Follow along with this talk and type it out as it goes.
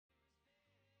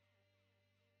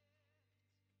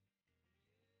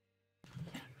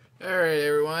Alright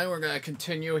everyone, we're going to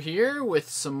continue here with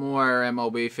some more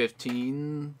MLB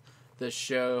 15, the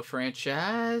show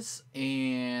franchise,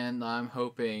 and I'm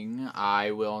hoping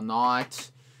I will not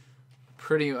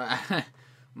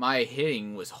my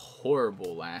hitting was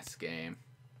horrible last game.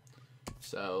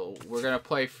 So we're going to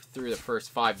play through the first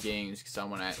 5 games because I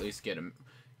want to at least get a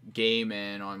game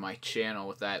in on my channel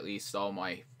with at least all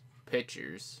my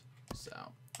pitchers.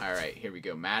 So, alright, here we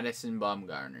go. Madison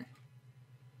Bumgarner.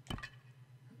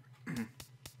 Looks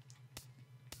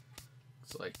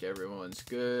like everyone's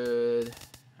good.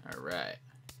 Alright.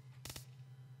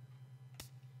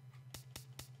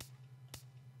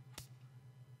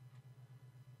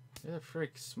 Where the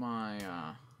frick's my,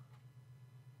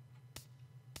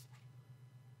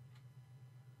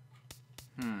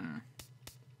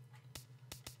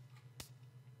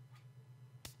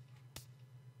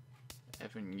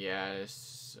 Evan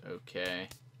Gaddis, okay.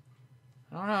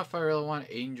 I don't know if I really want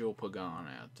Angel Pagan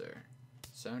out there.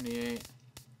 78,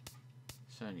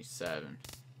 77.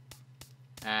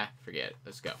 Forget it.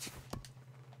 Let's go.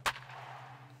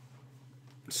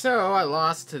 So, I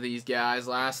lost to these guys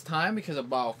last time because of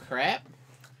ball crap.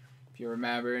 If you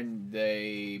remember in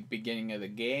the beginning of the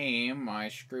game, I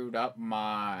screwed up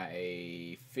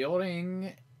my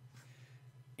fielding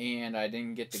and I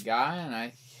didn't get the guy, and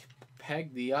I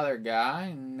pegged the other guy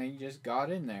and they just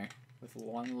got in there with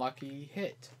one lucky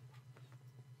hit.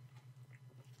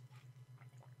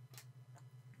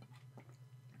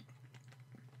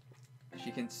 As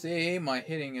you can see, my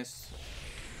hitting is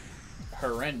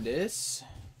horrendous.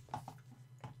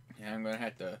 And I'm going to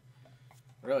have to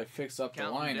really fix up the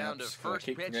lineups. Down to first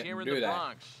pitch here in the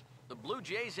Bronx. The Blue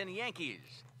Jays and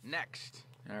Yankees next.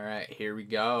 All right, here we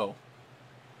go.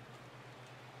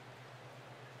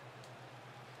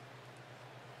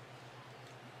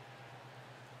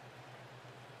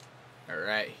 All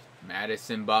right,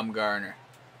 Madison Bumgarner.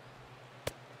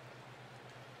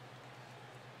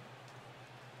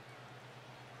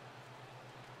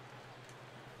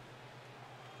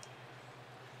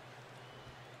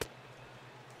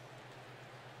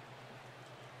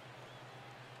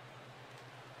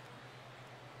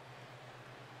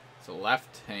 It's a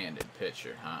left-handed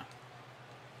pitcher, huh?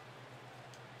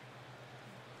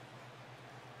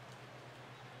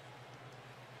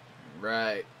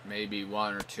 Right, maybe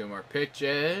 1 or 2 more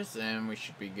pitches, and we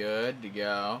should be good to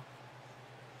go.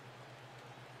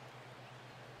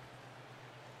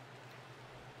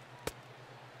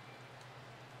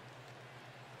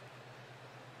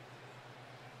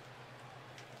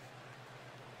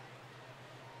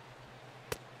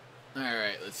 All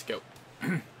right, let's go.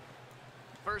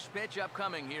 First pitch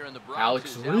upcoming here in the Bronx.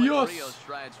 Alex as Rios. Alex Rios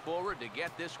strides forward to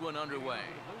get this one underway. The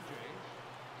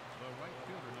right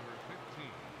fielder, number 15,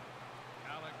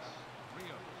 Alex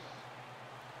Rios.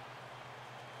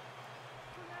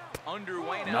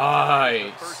 Underway now.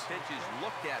 Nice. The first pitch is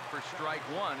looked at for strike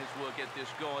 1 as we'll get this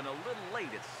going a little late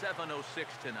at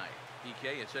 7:06 tonight.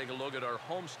 PK, you take a look at our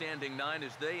homestanding 9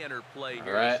 as they enter play here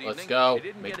All right, this let's evening. go. They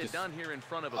didn't Make get this... it done here in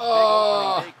front of a big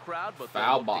opening day crowd, but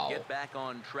they'll look ball. to get back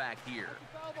on track here.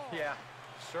 Yeah,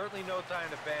 certainly no time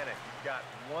to panic. You've got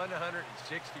 161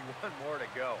 more to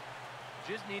go.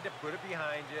 Just need to put it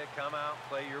behind you, come out,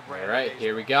 play your brand. All right,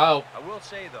 here we go. I will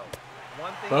say though,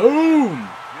 one thing. Boom!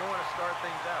 You don't want to start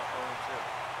things out 0-2.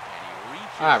 And he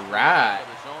reaches All right. for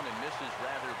the zone and misses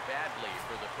rather badly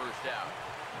for the first out.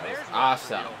 That was There's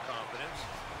awesome. real confidence.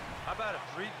 How about a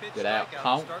 3-pitch Good out strikeout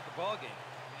count. to start the ball game?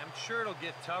 I'm sure it'll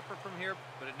get tougher from here,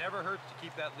 but it never hurts to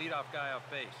keep that leadoff guy off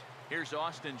base. Here's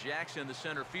Austin Jackson, the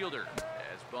center fielder.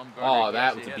 As Oh, Bumgarner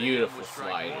that gets was a ahead beautiful with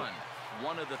strike slide. 1.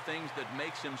 One of the things that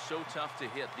makes him so tough to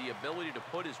hit, the ability to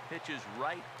put his pitches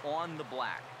right on the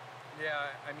black.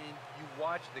 Yeah, I mean, you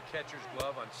watch the catcher's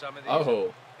glove on some of these.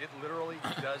 Oh. It literally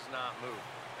does not move.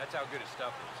 That's how good his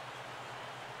stuff is.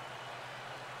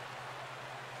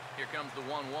 Here comes the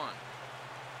 1-1.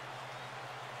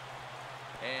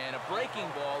 And a breaking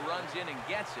ball runs in and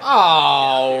gets it.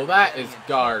 Oh, that is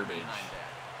garbage.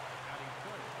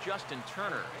 Justin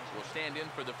Turner will stand in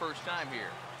for the first time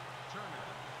here.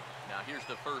 Now here's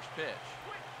the first pitch.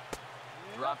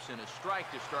 Drops in a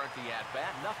strike to start the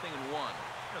at-bat. 0-1.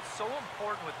 It's so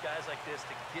important with guys like this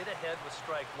to get ahead with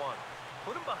strike 1.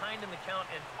 Put them behind in the count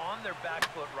and on their back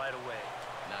foot right away.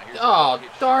 Now here's Oh, the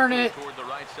pitch darn it. toward the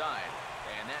right side.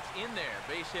 And that's in there.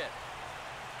 Base hit.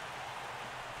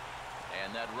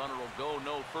 And that runner will go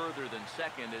no further than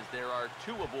second as there are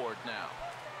 2 aboard now.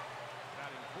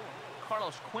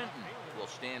 Carlos Quentin will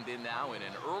stand in now in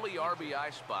an early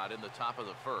RBI spot in the top of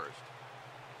the first.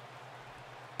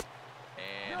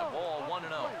 And a ball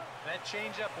 1-0. That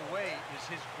changeup away is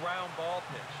his ground ball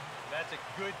pitch. That's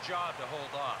a good job to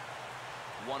hold off.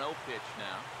 1-0 pitch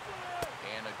now.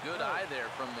 And a good eye there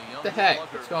from the young What the heck?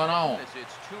 slugger. What's going on?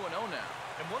 It's 2-0 now.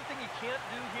 And one thing you can't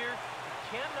do here,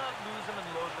 you cannot lose him and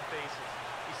load the bases.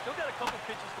 He's still got a couple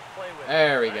pitches to play with.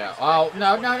 There we go. Oh,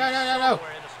 no, no, no, no, no, no.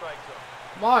 In the strike zone.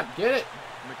 Come on, get it.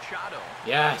 Machado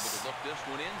Yes. able to look this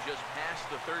one in just past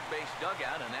the third base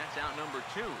dugout, and that's out number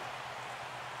 2.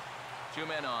 2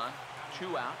 men on,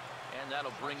 2 out, and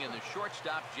that'll bring in the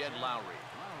shortstop, Jed Lowry.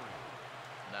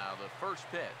 Now the first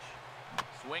pitch.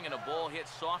 Swinging a ball hit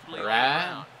softly on the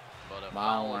ground. But a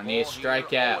foul ball need a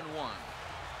strikeout. 0-1.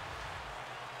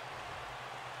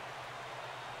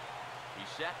 He's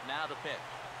set, now the pitch.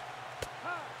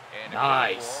 And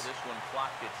nice. ball, this one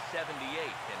clocked at 78,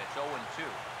 and it's 0-2.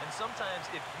 And sometimes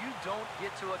if you don't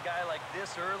get to a guy like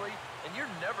this early, and you're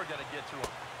never going to get to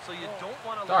him. So you don't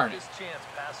want to let this chance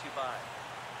pass you by.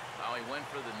 Well, he went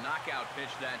for the knockout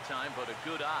pitch that time, but a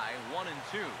good eye,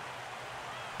 1-2.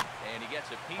 And he gets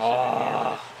a piece of it here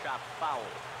with his chopped foul.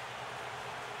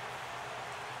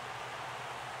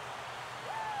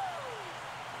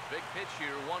 Big pitch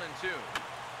here, 1-2.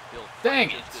 He'll Dang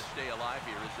fight it. just to stay alive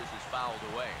here as this is fouled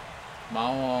away. Come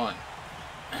on.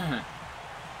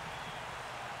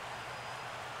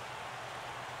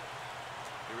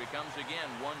 Here he comes again,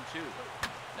 1-2.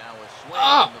 Now a swing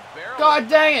Oh, on the barrel. God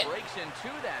dang it. Breaks in 2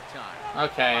 that time.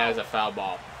 Okay, that was a foul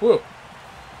ball. Whew.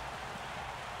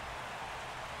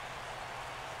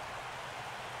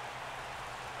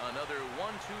 Another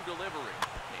 1-2 delivery.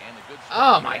 And a good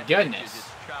Oh, strike. my That goodness. pitch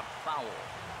is chopped foul.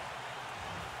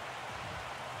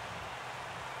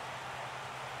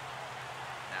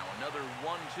 Now another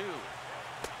 1-2.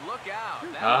 Look out.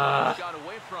 That one got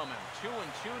away from him.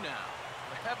 2-2 now.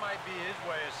 That might be his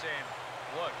way of saying,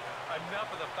 look, enough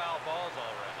of the foul balls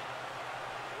already.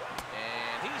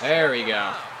 And he's There we struck him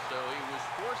go. out. So he was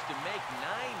forced to make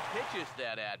 9 pitches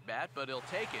that at-bat, but he'll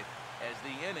take it as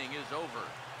the inning is over.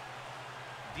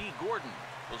 D. Gordon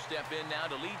will step in now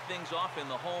to lead things off in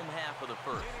the home half of the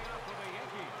first. Leading up for the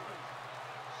Yankees,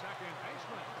 second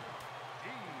baseman, D.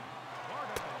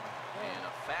 Gordon. And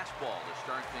a fastball to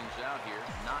start things out here.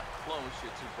 Not close.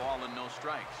 It's a ball and no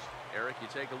strikes. Eric, you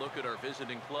take a look at our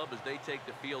visiting club as they take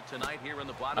the field tonight here in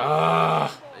the bottom.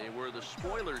 They were the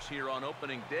spoilers here on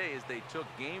opening day as they took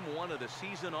game 1 of the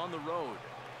season on the road.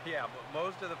 Yeah, but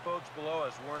most of the folks below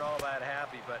us weren't all that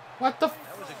happy, but What the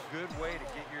that was a good way to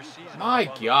get your season My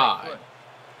off on the God. right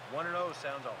foot. 1-0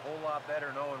 sounds a whole lot better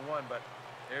than 0-1, but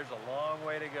there's a long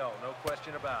way to go, no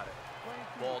question about it.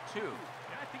 Ball 2.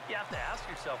 I think you have to ask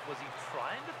yourself, was he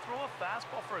trying to throw a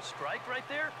fastball for a strike right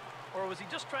there? Or was he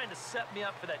just trying to set me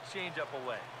up for that changeup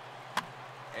away?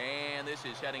 And this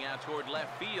is heading out toward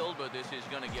left field, but this is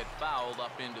going to get fouled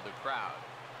up into the crowd.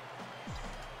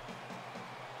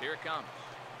 Here it comes.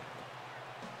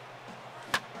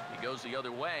 He goes the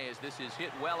other way as this is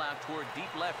hit well out toward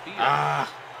deep left field.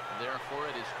 Therefore,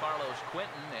 it is Carlos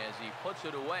Quentin as he puts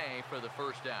it away for the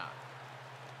first out.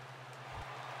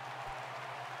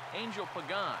 Angel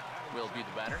Pagan will be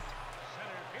the batter.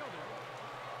 Center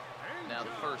fielder, Now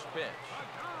the first pitch.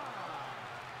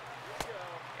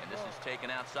 And this is taken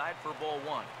outside for ball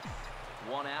 1.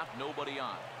 1 out, nobody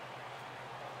on.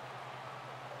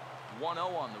 1-0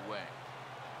 on the way.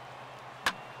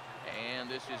 And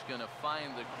this is going to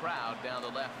find the crowd down the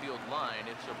left field line.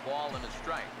 It's a ball and a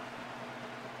strike.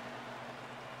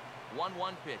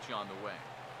 1-1 pitch on the way.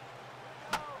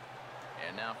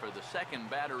 And now for the second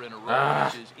batter in a row,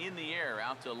 this is in the air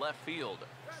out to left field.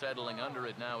 Settling under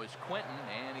it now is Quentin,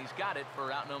 and he's got it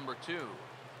for out number 2.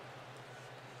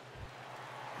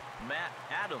 Matt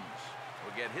Adams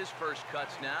will get his first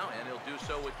cuts now, and he'll do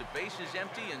so with the bases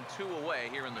empty and 2 away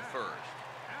here in the first.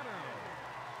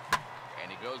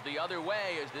 And he goes the other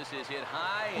way as this is hit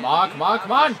high. Come on, come on,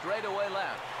 come on. Straight away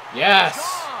left. Yes.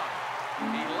 He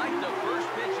liked the first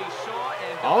pitch he saw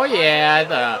and Oh yeah,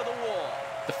 the wall.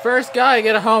 the first guy I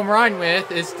get a home run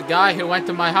with is the guy who went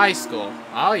to my high school.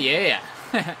 Oh yeah.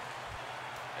 It's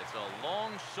a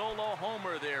long solo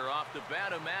homer there off the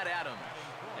bat of Matt Adams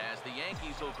as the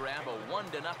Yankees will grab a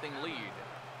 1-0 lead.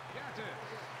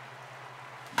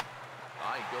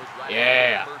 He goes right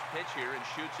after the first pitch here and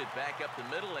shoots it back up the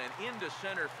middle and into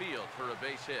center field for a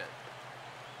base hit.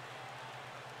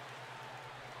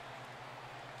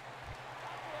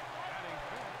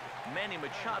 Manny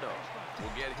Machado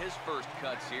will get his first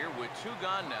cuts here with 2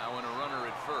 gone now and a runner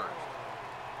at first.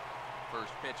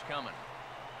 First pitch coming.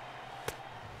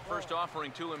 First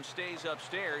offering to him stays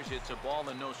upstairs. It's a ball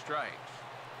and no strikes.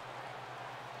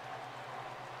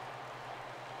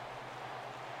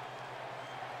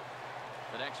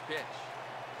 The next pitch.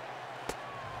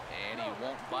 And he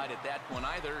won't bite at that one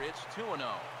either. It's 2-0.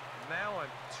 Now on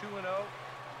 2-0,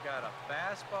 got a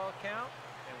fastball count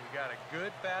and we got a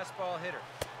good fastball hitter.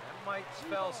 That might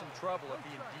spell some trouble if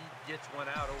he indeed gets one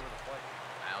out over the plate.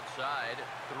 Outside,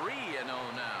 3-0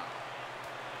 now.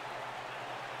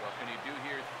 What can he do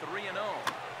here?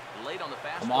 3-0. Late on the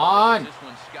fastball. Come on. This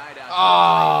one skied out.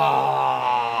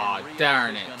 Oh,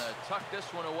 darn it. Going to tuck this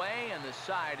one away, and the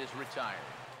side is retired.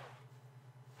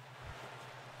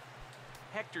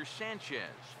 Hector Sanchez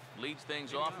leads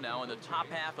things off now in the top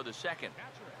half of the second.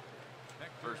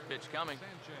 First pitch coming.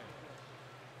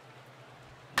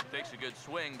 Takes a good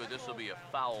swing, but this will be a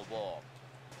foul ball.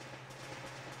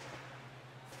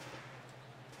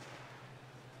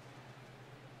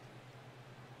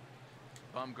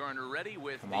 Bumgarner ready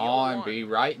with Come the on, 0-1. be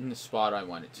right in the spot I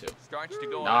wanted to. Starts to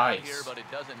go Nice. out here, but it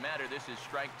doesn't matter. This is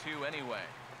strike 2 anyway.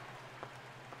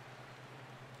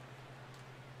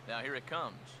 Now here it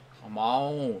comes. Come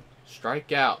on.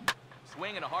 Strike out.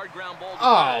 Swing and a hard ground ball. To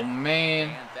Oh, third. man.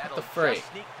 And What that'll the freak?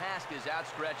 just sneak past his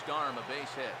outstretched arm, a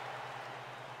base hit.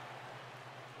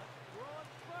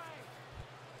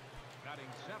 Batting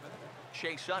 7th.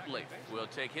 Chase Utley will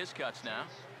take his cuts now.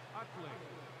 Utley.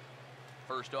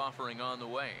 First offering on the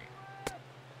way.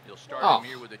 You'll start Oh. him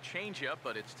here with a changeup,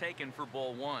 but it's taken for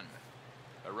ball 1.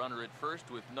 A runner at first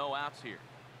with no outs here.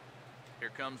 Here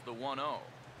comes the 1-0.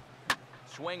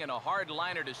 Swing and a hard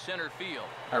liner to center field.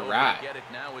 All Over to right. Get it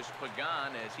now is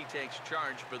Pagan as he takes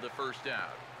charge for the first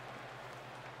out.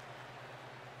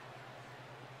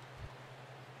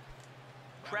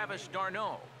 Travis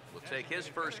d'Arnaud will take his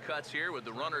first cuts here with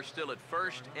the runner still at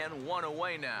first and 1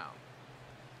 away now.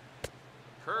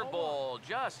 Curveball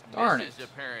just Darn misses it.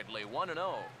 apparently.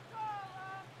 1-0.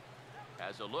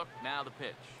 Has a look, now the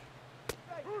pitch.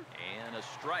 And a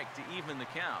strike to even the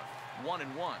count.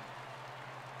 1-1.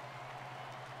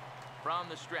 From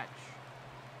the stretch.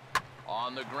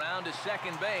 On the ground to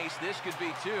second base. This could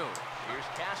be 2. Here's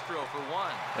Castro for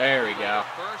 1. There we go.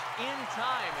 First in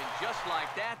time, and just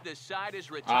like that, the side is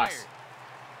retired. Awesome.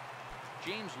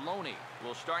 James Loney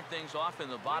will start things off in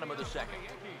the bottom of the second.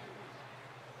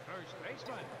 First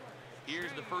baseman.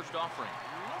 Here's the first offering.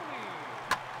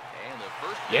 And the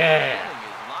first Yeah. inning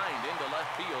is lined into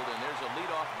left field, and there's a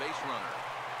leadoff base runner.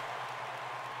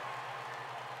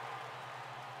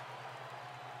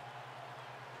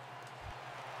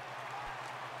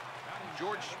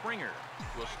 George Springer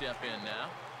will step in now.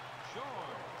 George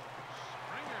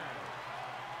Springer.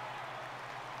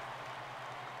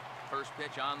 First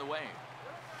pitch on the way.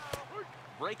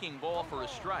 Breaking ball for a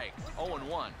strike.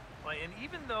 0-1. And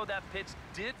even though that pitch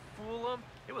did fool him,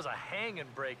 it was a hanging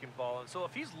breaking ball. And so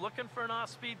if he's looking for an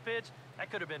off-speed pitch, that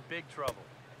could have been big trouble.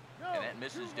 And that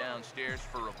misses downstairs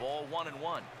for a ball.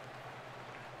 1-1.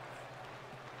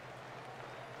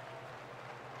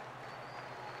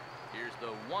 Here's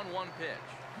the 1-1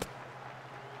 pitch.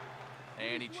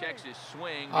 And he checks his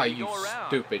swing. Oh, Did he you go around?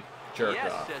 stupid jerk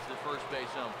Yes, off. says the first base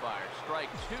umpire. Strike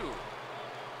 2.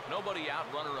 Nobody out,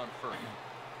 runner on first.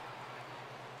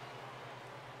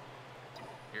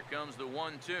 Here comes the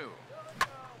 1-2.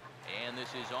 And this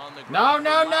is on the No, ground.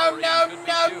 no, for no, Lowry. no, Could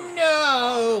be no, 2.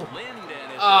 no.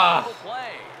 Linden is Ah. a double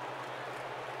play.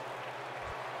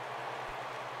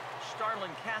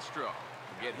 Starlin Castro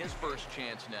will get his first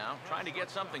chance now, trying to get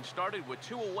something started with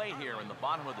 2 away here in the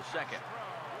bottom of the second.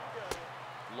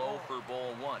 Low for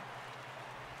ball 1.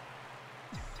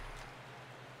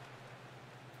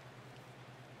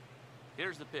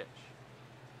 Here's the pitch.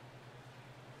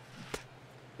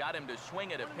 Got him to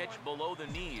swing at a pitch below the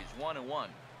knees. 1-1.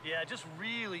 Yeah, just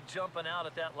really jumping out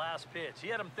at that last pitch. He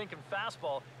had him thinking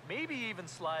fastball, maybe even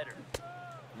slider.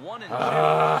 1-2.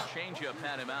 Changeup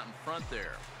had him out in front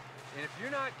there. And if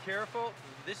you're not careful,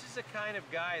 this is the kind of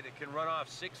guy that can run off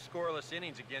 6 scoreless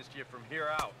innings against you from here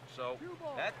out. So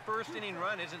that first inning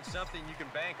run isn't something you can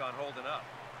bank on holding up.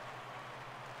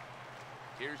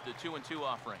 Here's the 2-2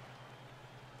 offering.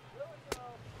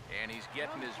 And he's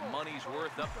getting his money's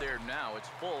worth up there now. It's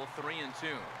full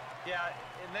 3-2. Yeah,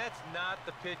 and that's not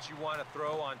the pitch you want to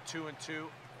throw on 2-2. I mean,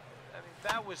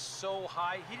 that was so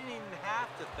high, he didn't even have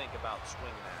to think about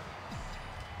swinging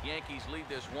that. Yankees lead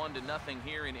this 1-0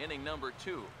 here in inning number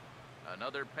 2.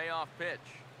 Another payoff pitch.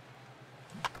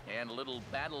 And a little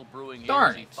battle brewing here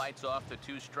as he fights off the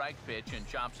 2-strike pitch and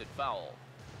chops it foul.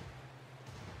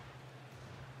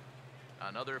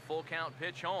 Another full count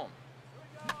pitch home.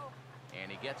 And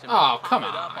he gets him up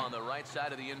on the right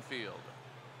side of the infield.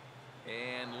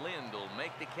 And Lind will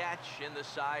make the catch, and the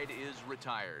side is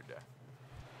retired.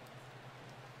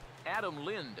 Adam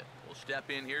Lind will step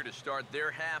in here to start their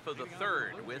half of the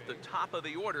third with the top of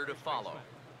the order to follow.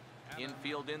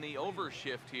 Infield in the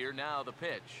overshift here. Now the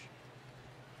pitch.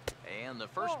 And the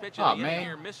first pitch of the inning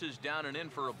here misses down and in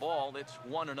for a ball. It's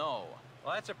 1-0.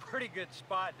 Well, that's a pretty good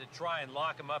spot to try and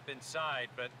lock him up inside,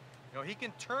 but, you know, he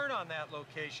can turn on that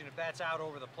location if that's out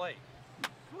over the plate.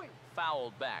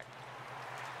 Fouled back.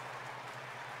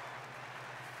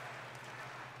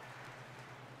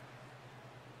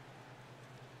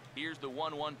 Here's the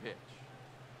 1-1 pitch.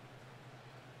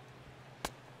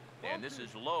 And this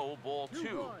is low, ball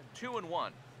 2.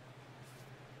 2-1.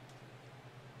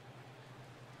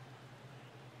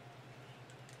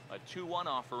 A 2-1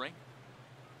 offering.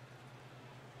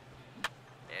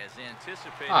 As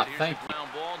anticipated, here's the ground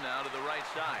ball now to the right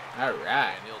side. All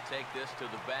right. And he'll take this to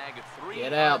the bag of 3.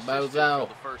 Get out, Bozo.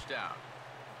 For the first out.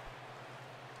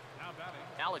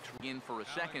 Alex in for a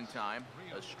second time.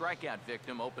 A strikeout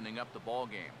victim opening up the ball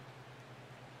game.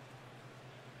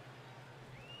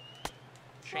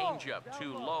 Change up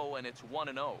too low, and it's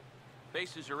 1-0.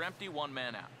 Bases are empty, 1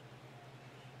 man out.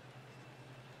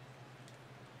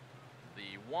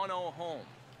 The 1-0 home.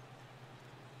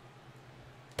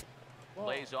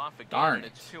 Lays off again, Darn and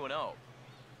it's 2-0.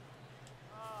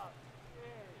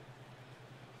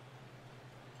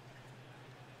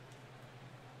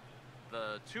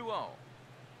 The 2-0.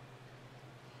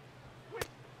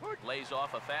 Lays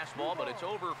off a fastball, but it's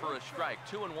over for a strike.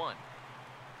 2-1.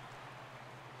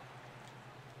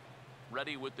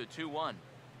 Ready with the 2-1.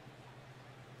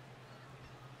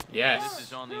 Yes. This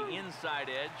is on the inside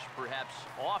edge, perhaps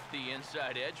off the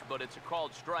inside edge, but it's a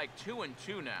called strike.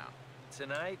 2-2 now.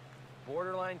 Tonight,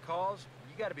 borderline calls,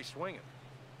 you got to be swinging.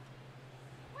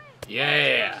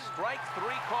 Yeah. Strike 3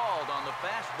 called on the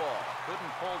fastball.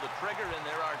 Couldn't pull the trigger, and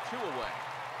there are 2 away.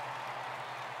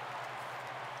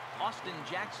 Austin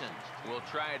Jackson will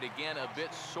try it again, a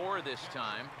bit sore this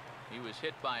time. He was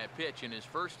hit by a pitch in his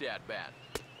first at-bat.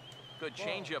 Good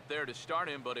changeup there to start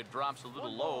him, but it drops a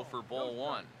little low for ball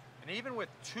 1. And even with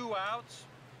 2 outs,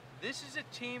 this is a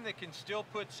team that can still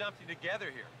put something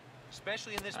together here,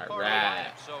 especially in this part of the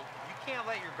lineup. So you can't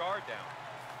let your guard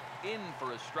down. In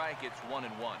for a strike, it's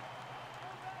 1-1.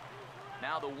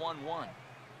 Now the 1-1.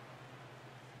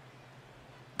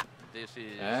 This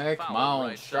is Hey, come on,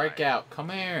 right strikeout. Come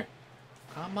here.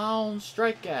 Come on,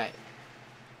 strikeout.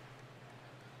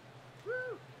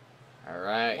 All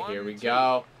right, here we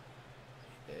go.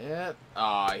 Yep.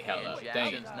 Oh, he held up. Dang it.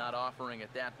 Jackson's not offering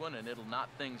at that one, and it'll knot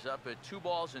things up at 2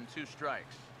 balls and 2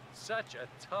 strikes. Such a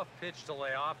tough pitch to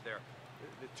lay off there.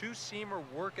 The 2-seamer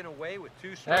working away with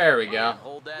 2 strikes. There we go. And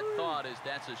hold that thought, as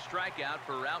that's a strikeout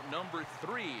for route number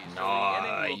 3. So nice.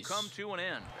 the inning will come to an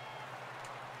end.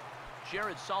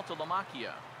 Jared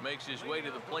Saltalamacchia makes his way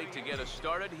to the plate to get us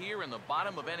started here in the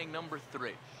bottom of inning number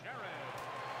 3. Too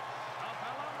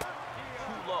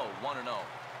low, 1-0.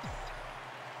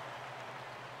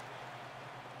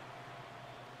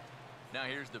 Now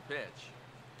here's the pitch.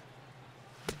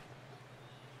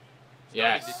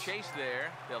 Yes. Starting to chase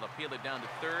there. They'll appeal it down to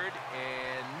third,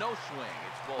 and no swing.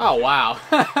 It's ball Oh, 2.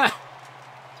 wow.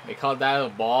 They called that a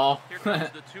ball. Here comes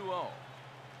the 2-0.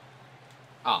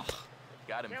 Oh.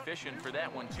 Got him fishing for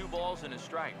that one. 2 balls and a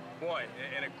strike. Boy,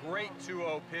 and a great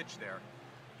 2-0 pitch there.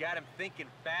 Got him thinking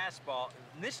fastball.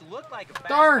 And this looked like a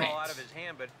fastball out of his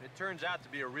hand, but it turns out to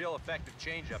be a real effective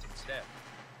changeup instead.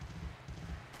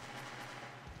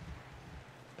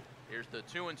 Here's the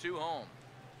 2-2 home.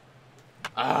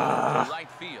 Ah. Right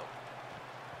field.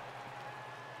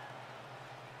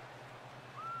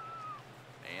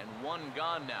 And 1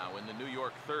 gone now in the New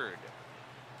York third.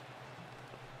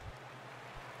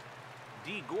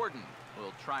 D. Gordon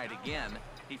will try it again.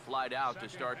 He flied out to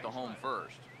start the home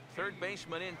first. Third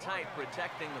baseman in tight,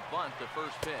 protecting the bunt, the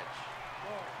first pitch.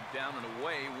 Down and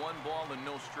away, 1 ball and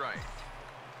no strike.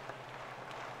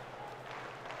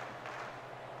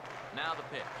 Now the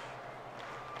pitch.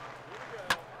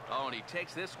 Oh, and he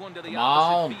takes this one to the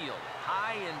opposite field.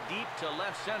 High and deep to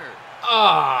left center.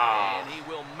 Oh. And he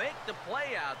will make the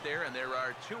play out there, and there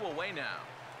are 2 away now.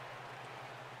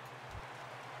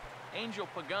 Angel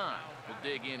Pagan will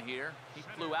dig in here. He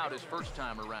flew out his first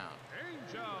time around.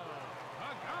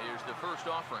 Here's the first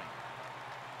offering.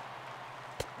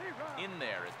 In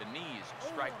there at the knees,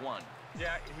 strike 1.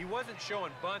 Yeah, he wasn't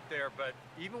showing bunt there, but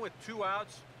even with 2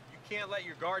 outs, you can't let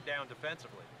your guard down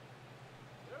defensively.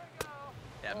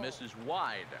 That misses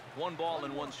wide. 1 ball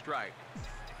and 1 strike.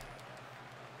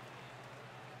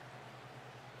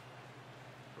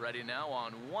 Ready now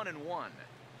on 1-1.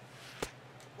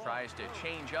 Tries to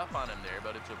change up on him there,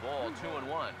 but it's a ball.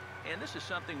 2-1. And this is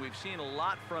something we've seen a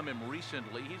lot from him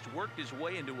recently. He's worked his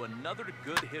way into another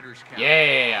good hitter's count.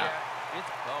 Yeah. Oh,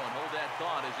 and hold that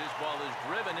thought as this ball is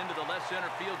driven into the left center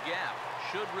field gap.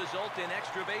 Should result in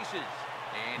extra bases.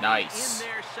 And nice. He's in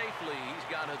there safely. He's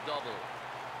got a double.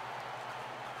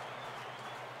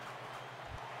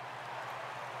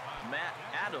 Matt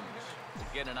Adams will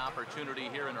get an opportunity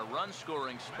here in a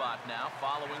run-scoring spot now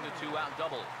following the 2-out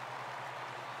double.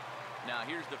 Now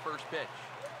here's the first pitch.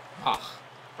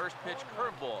 First pitch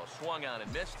curveball swung on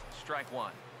and missed. Strike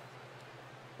one.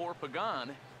 For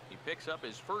Pagan, he picks up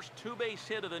his first 2-base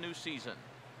hit of the new season.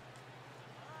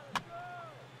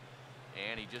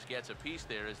 And he just gets a piece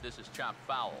there as this is chopped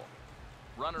foul.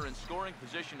 Runner in scoring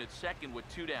position at second with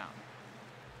 2 down.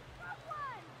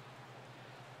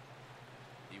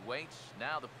 He waits.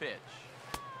 Now the pitch.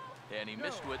 And he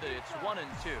missed with it. It's 1-2.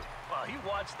 Well, he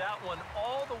watched that one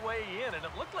all the way in, and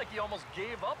it looked like he almost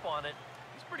gave up on it.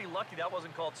 He's pretty lucky that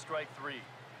wasn't called strike 3.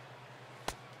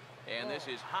 And this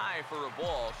is high for a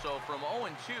ball. So from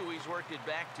 0-2, he's worked it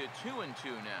back to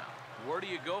 2-2 now. Where do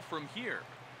you go from here?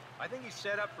 I think he's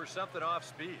set up for something off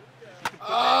speed.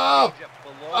 Oh!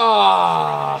 Ball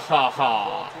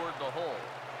toward the hole.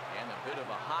 And a bit of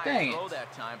a high throw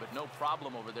that time, but no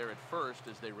problem over there at first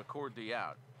as they record the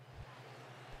out.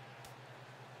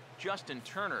 Justin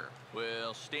Turner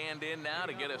will stand in now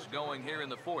to get us going here in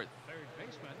the 4th. Third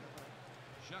baseman,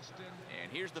 Justin.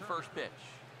 And here's the first pitch.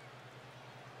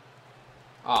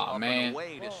 Oh, man.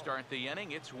 Way to start the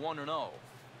inning. It's 1-0.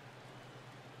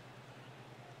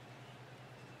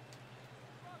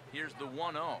 Here's the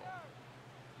 1-0.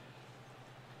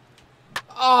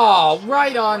 Oh,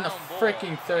 right on the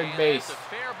freaking third base. It's a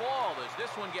fair ball as this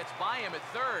one gets by him at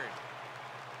third.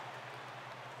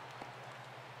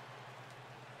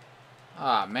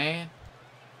 Ah, man.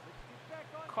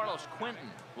 Carlos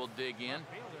Quentin will dig in.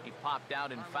 He popped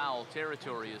out in foul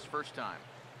territory his first time.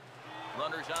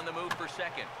 Runners on the move for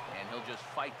second, and he'll just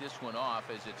fight this one off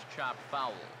as it's chopped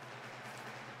foul.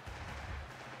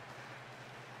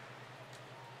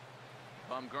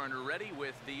 Bumgarner ready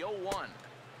with the 0-1.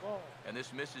 And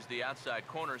this misses the outside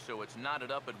corner, so it's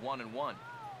knotted up at 1-1.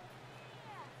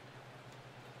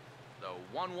 The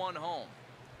 1-1 home.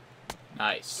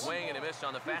 Nice. Swing and a miss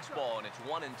on the fastball, and it's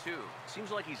 1-2.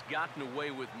 Seems like he's gotten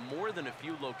away with more than a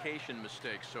few location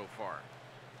mistakes so far.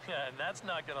 Yeah, and that's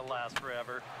not going to last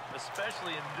forever,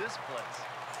 especially in this place.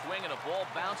 Swing and a ball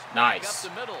bounced nice. Back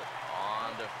up the middle.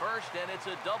 On to first, and it's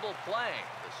a double play.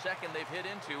 The second they've hit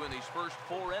into in these first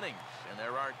 4 innings. And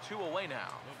there are 2 away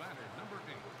now. The batter, number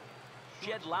 8.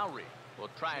 Jed Lowry will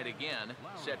try it again.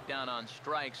 Set down on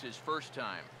strikes his first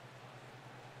time.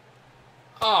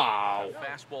 Oh.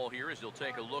 Fastball here as he'll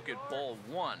take a look at ball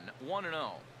 1.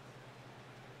 1-0.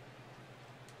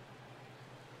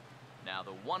 Now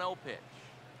the 1-0 pitch.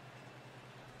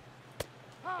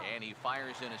 And he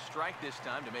fires in a strike this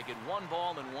time to make it 1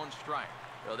 ball and 1 strike.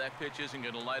 Well, that pitch isn't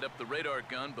going to light up the radar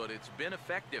gun, but it's been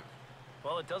effective.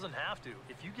 Well, it doesn't have to.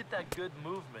 If you get that good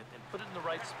movement and put it in the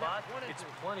right spot, it's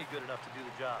plenty good enough to do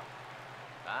the job.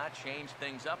 Changed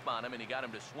things up on him, and he got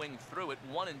him to swing through it.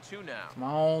 1-2 now. Come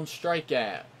on,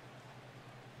 strikeout.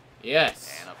 Yes.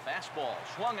 And a fastball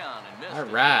swung on and missed. All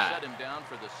right. Set him down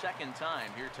for the 2nd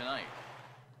time here tonight.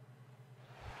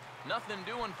 Nothing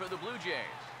doing for the Blue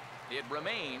Jays. It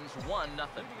remains 1-0. Leading off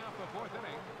the 4th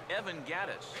inning. Evan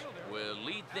Gattis will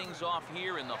lead things off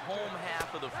here in the home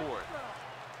half of the 4th.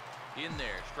 In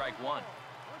there, strike 1.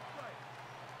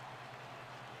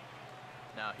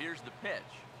 Now here's the pitch.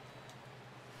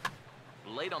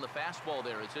 Late on the fastball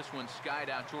there as this one skied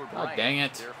out toward right. Dang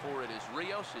it. Therefore, it is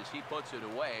Rios as he puts it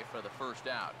away for the first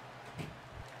out.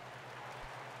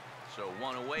 So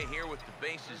 1 away here with the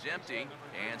bases empty.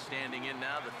 And standing in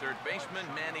now, the 3rd baseman,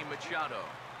 Manny Machado.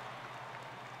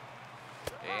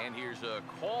 And here's a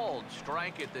called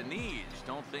strike at the knees.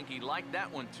 Don't think he liked that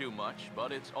one too much,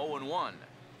 but it's 0-1.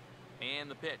 And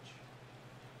the pitch.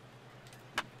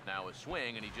 Now a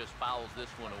swing, and he just fouls this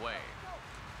one away.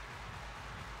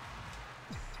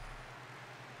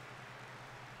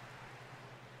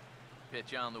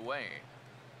 Pitch on the way.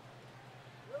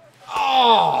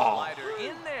 Oh! Slider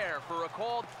in there for a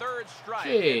called 3rd strike.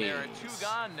 Jeez. And there are 2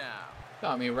 gone now.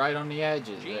 Got me right on the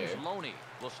edges James there. Loney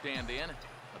will stand in.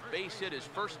 A base hit his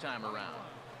first time around.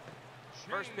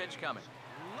 First pitch coming.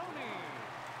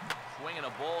 Swinging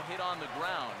a ball hit on the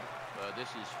ground. This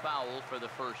is foul for the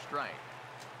first strike.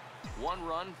 1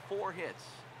 run, 4 hits,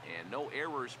 and no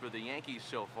errors for the Yankees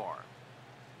so far.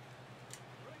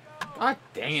 God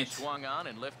dang it. Swung on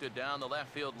and lifted down the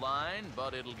left field line,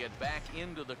 but it'll get back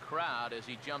into the crowd as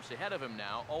he jumps ahead of him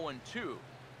now. 0-2.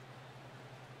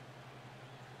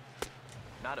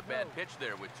 Not a bad pitch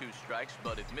there with 2 strikes,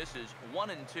 but it misses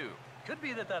 1-2. Could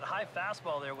be that high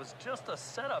fastball there was just a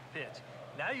setup pitch.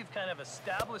 Now you've kind of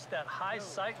established that high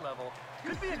sight level.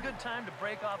 Could be a good time to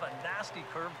break off a nasty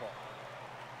curveball.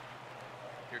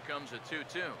 Here comes a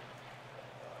 2-2.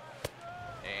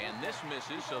 And this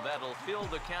misses, so that'll fill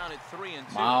the count at 3-2.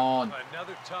 Come on.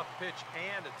 Another tough pitch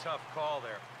and a tough call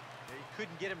there. He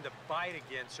couldn't get him to bite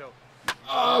again, so...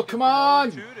 Oh, come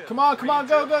on. Come on, come on.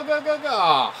 Go, go, go, go, go.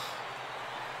 Oh.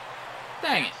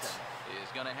 Dang it. Is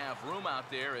going to have room out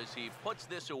there as he puts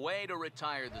this away to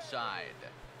retire the side.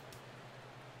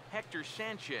 Hector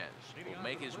Sanchez will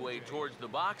make his way towards the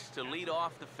box to lead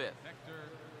off the 5th. Hector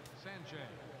Sanchez.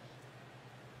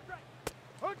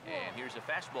 And here's a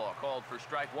fastball called for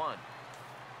strike 1.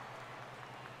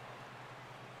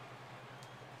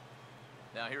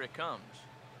 Now here it comes.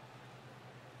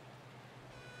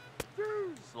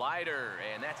 Slider,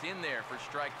 and that's in there for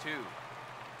strike 2.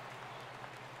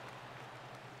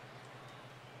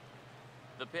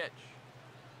 The pitch.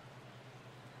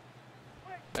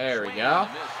 There we Swing go. and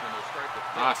a miss, and he'll start the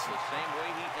 5th Awesome. the same way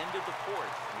he ended the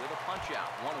 4th, with a punch out,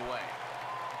 1 away.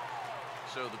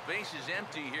 So the base is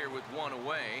empty here with 1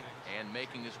 away, and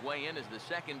making his way in is the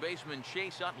second baseman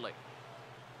Chase Utley.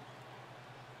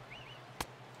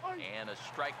 And a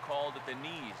strike called at the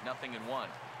knees, 0-1.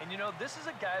 And you know, this is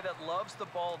a guy that loves the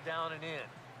ball down and in.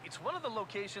 It's one of the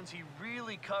locations he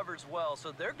really covers well,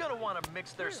 so they're going to want to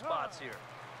mix their spots here.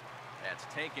 That's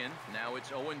taken. Now it's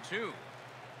 0-2.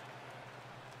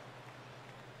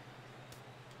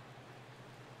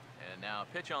 And now a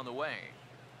pitch on the way.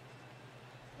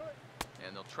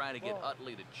 And they'll try to get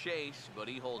Utley to chase, but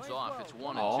he holds off. It's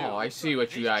 1-2. Oh, I see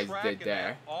what you guys did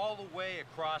there. All the way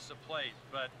across the plate,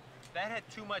 but that had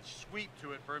too much sweep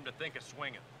to it for him to think of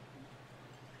swinging.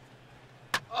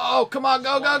 Oh, come on,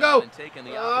 go, go, go. And taking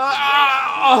the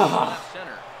opposite way, left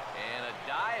center. And a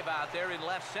dive out there in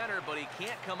left center, but he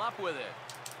can't come up with it.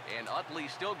 And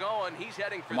Utley's still going. He's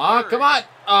heading for Come on, third. come on.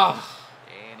 Oh.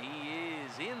 And he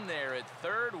is in there at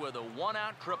third with a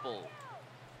 1-out triple.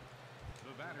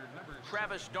 The batter, number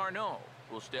Travis d'Arnaud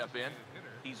will step in.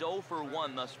 He's 0 for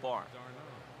 1 thus far.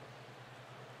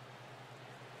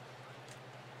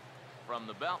 From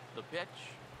the belt, the pitch.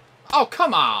 Oh,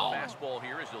 come on. Fastball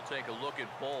here as he'll take a look at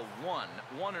ball 1,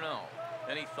 1-0.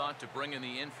 Any thought to bringing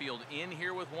the infield in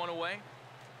here with 1 away?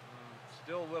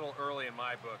 Still a little early in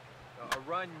my book. A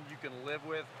run you can live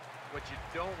with. What you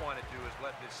don't want to do is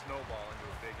let this snowball into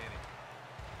a big inning.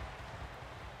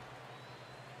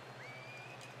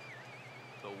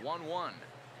 The 1-1.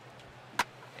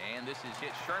 And this is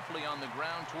hit sharply on the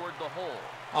ground toward the hole.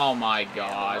 Oh my And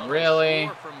God, the really?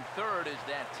 score from third as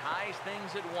that ties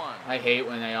things at 1. I hate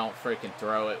when they don't freaking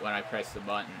throw it when I press the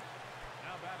button.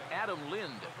 Adam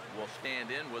Lind will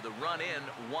stand in with a run in,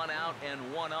 1 out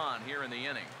and 1 on here in the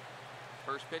inning.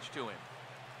 First pitch to him.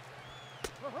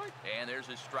 And there's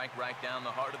his strike right down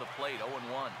the heart of the plate,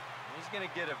 0-1. He's going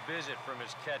to get a visit from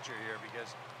his catcher here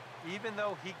because even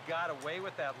though he got away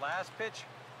with that last pitch,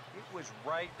 it was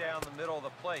right down the middle of the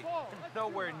plate,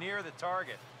 nowhere near the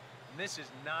target. And this is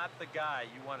not the guy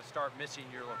you want to start missing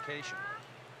your location.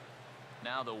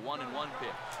 Now the 1-1 pitch.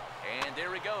 And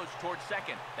there he goes towards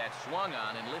second. That's swung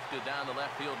on and lifted down the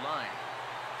left field line.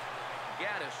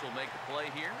 Gaddis will make the play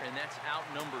here, and that's out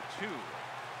number 2.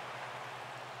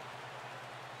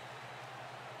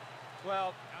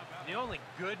 Well, the only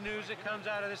good news that comes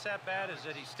out of this at-bat is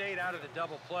that he stayed out of the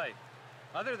double play.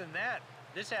 Other than that,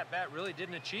 this at-bat really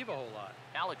didn't achieve a whole lot.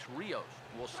 Alex Rios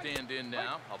will stand in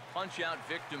now. A punch-out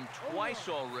victim twice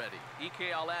already.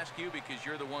 EK, I'll ask you because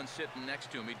you're the one sitting next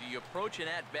to me. Do you approach an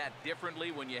at-bat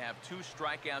differently when you have 2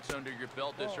 strikeouts under your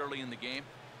belt this early in the game?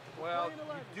 Well,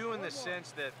 you do in the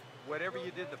sense that whatever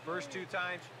you did the first 2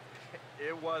 times,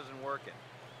 it wasn't working.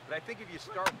 But I think if you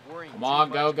start worrying Come on,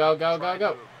 go, go, go, go,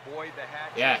 go. Avoid the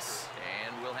hat Yes.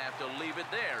 And we'll have to leave it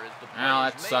there as the play Well,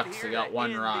 is that made sucks. here They got to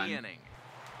 1 end run. the inning.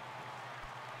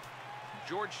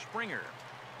 George Springer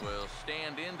will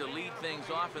stand in to lead things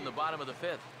off in the bottom of the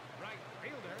 5th. Right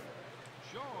fielder,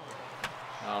 George.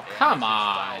 Oh, And come this is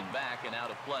on. fouled back and out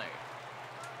of play.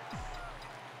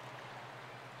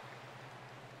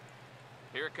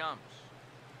 Here it comes.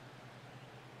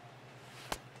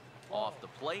 Off the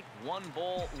plate, 1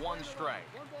 ball, 1 strike.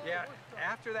 Yeah,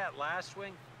 after that last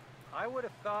swing, I would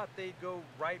have thought they'd go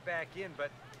right back in, but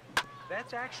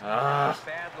that's actually not a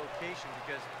bad location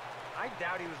because I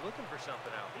doubt he was looking for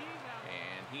something else.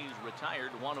 And he's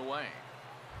retired 1 away.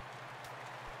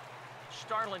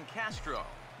 Starlin Castro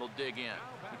will dig in.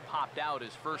 He popped out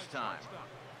his first time.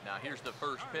 Now here's the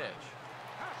first pitch.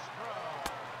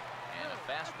 And a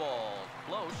fastball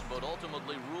close, but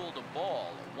ultimately ruled a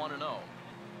ball, 1-0.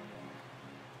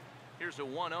 Here's a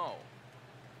 1-0.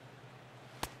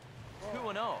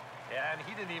 2-0. Yeah, and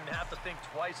he didn't even have to think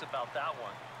twice about that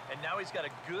one. And now he's got a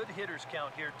good hitter's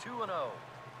count here, 2-0.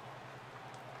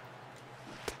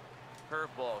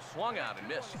 Curveball swung out and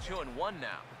missed, 2-1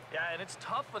 now. Yeah, and it's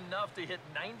tough enough to hit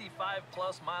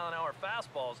 95+ mile-an-hour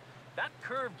fastballs. That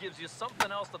curve gives you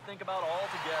something else to think about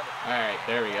altogether. All right,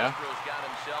 there we go. Astro's got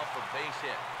himself a base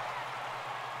hit.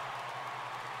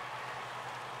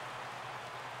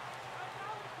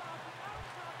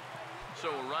 So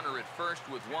a runner at first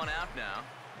with one out now,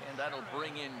 and that'll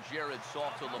bring in Jared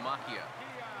Saltalamacchia.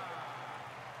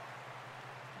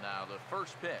 Now the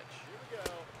first pitch.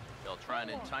 They'll try and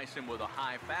entice him with a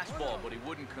high fastball, but he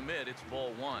wouldn't commit. It's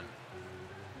ball one.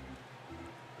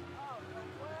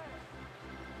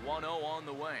 1-0 on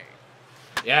the way.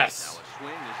 Yes. Now a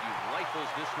swing as he rifles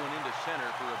this one into center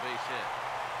for a base hit.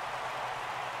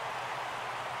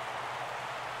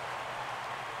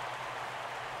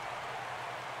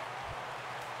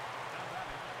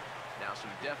 Now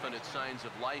some definite signs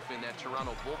of life in that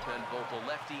Toronto bullpen. Both a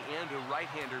lefty and a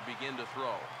right-hander begin to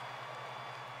throw.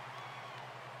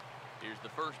 Here's the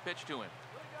first pitch to him.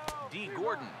 D.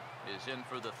 Gordon is in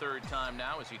for the third time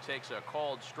now as he takes a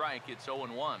called strike. It's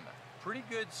 0-1. Pretty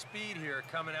good speed here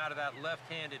coming out of that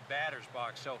left-handed batter's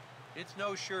box, so it's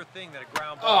no sure thing that a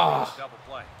ground ball is a double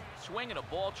play. Swing and a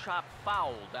ball chop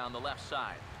foul down the left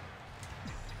side.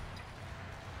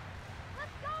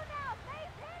 Let's go now. Base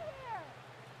hit here.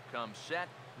 Comes set.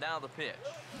 Now the pitch.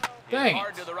 Dang Hit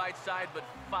hard it. to the right side, but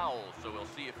foul, so we'll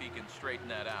see if he can straighten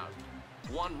that out.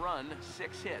 1 run,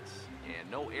 6 hits, and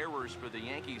no errors for the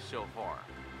Yankees so far.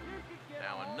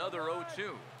 Now another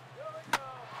 0-2.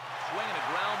 Swinging a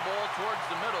ground ball towards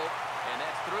the middle, and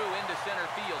that's through into center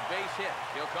field. Base hit.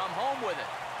 He'll come home with it.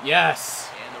 Yes.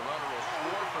 And the runner will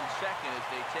score from second as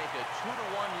they take a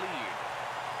 2-1 lead.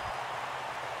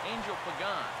 Angel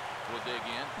Pagan will dig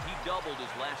in. He doubled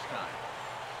his last time.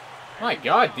 My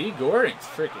God, D. Gordon's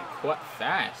freaking quite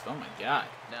fast. Oh my God.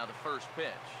 Now the first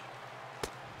pitch.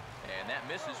 And that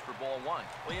misses for ball one.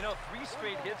 Well, you know, 3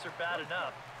 straight hits are bad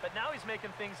enough, but now he's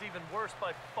making things even worse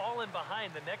by falling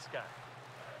behind the next guy.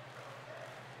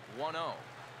 1-0.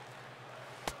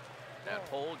 That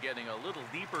hole getting a little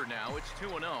deeper now. It's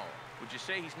 2-0. Would you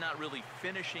say he's not really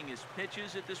finishing his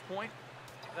pitches at this point?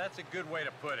 That's a good way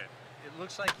to put it. It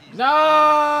looks like he's... No!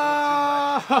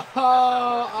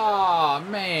 Oh,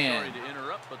 man. Sorry to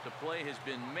interrupt, but the play has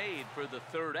been made for the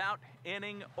third out.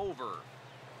 Inning over.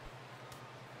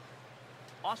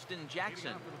 Austin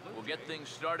Jackson will get things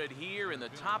started here in the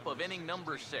top of inning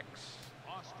number 6.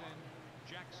 Austin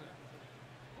Jackson.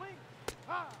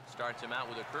 Starts him out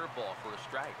with a curveball for a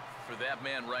strike. For that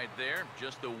man right there,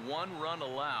 just the 1 run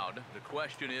allowed. The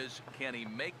question is, can he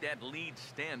make that lead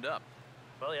stand up?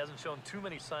 Well, he hasn't shown too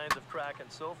many signs of cracking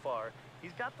so far.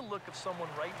 He's got the look of someone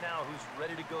right now who's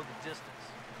ready to go the distance.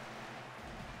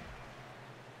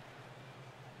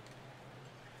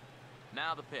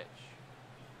 Now the pitch.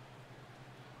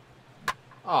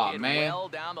 Oh, Hit man. well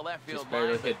down the left field Just barely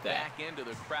line, but hit that. back into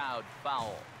the crowd,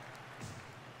 foul.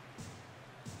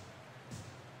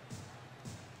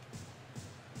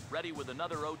 Ready with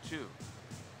another 0-2.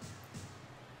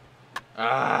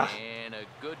 Ah. And a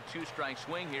good 2-strike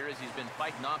swing here as he's been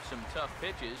fighting off some tough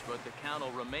pitches, but the count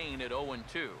will remain at 0-2.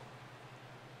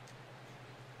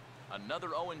 Another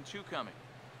 0-2 coming.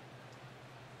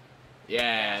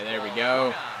 Yeah, there we go.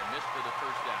 Missed for the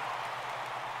first out.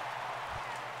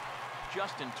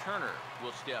 Justin Turner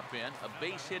will step in. A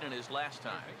base hit in his last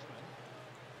time.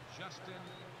 Justin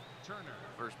Turner.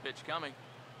 First pitch coming.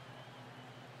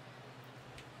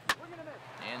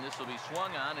 And this will be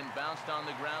swung on and bounced on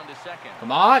the ground to second.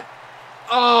 Come on.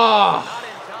 Oh. Not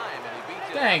in time, and he beats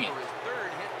it Dang out it. for his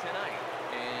third hit tonight.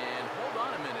 And hold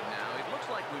on a minute now. It looks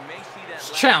like we may see that. Let's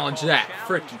last challenge ball that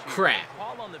challenge freaking here. crap. The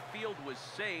call on the field was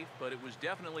safe, but it was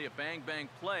definitely a bang-bang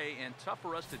play and tough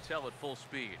for us to tell at full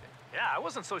speed. Yeah, I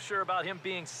wasn't so sure about him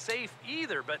being safe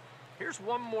either, but here's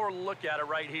one more look at it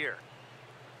right here.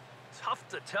 Tough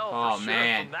to tell Oh, for sure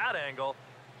man. from that angle.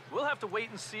 We'll have to wait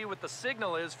and see what the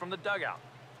signal is from the dugout.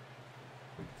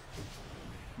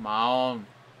 Come on.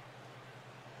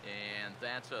 And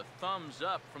that's a thumbs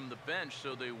up from the bench,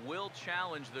 so they will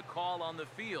challenge the call on the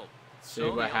field. See So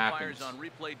what the umpires happens. on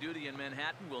replay duty in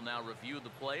Manhattan will now review the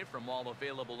play from all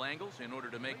available angles in order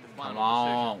to make the final Come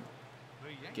on.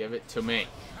 decision. Give it to me.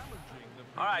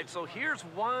 All right, so here's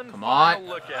one Come final on.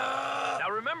 look at it. Now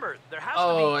remember, there has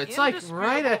Oh, to be it's like indisputable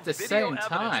right at the video same evidence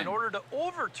time. in order to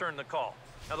overturn the call.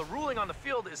 Now the ruling on the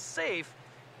field is safe,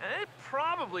 and it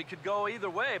probably could go either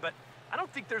way, but I don't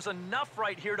think there's enough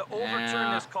right here to overturn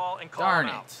Yeah. this call and call Darn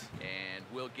him out. it. And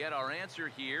we'll get our answer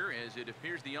here as it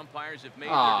appears the umpires have made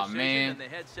Aw, their decision man. and the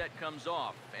headset comes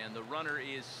off. And the runner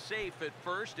is safe at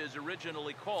first as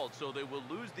originally called, so they will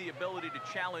lose the ability to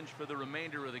challenge for the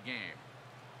remainder of the game.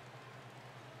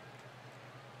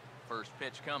 First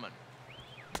pitch coming.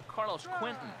 Carlos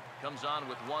Quentin Comes on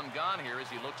with one gone here as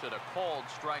he looks at a called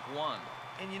strike one.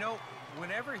 And you know,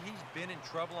 whenever he's been in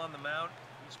trouble on the mound,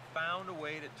 he's found a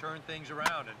way to turn things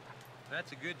around, and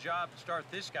that's a good job to start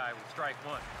this guy with strike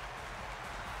one.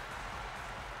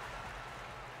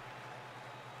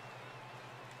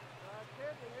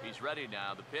 He's ready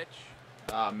now. The pitch.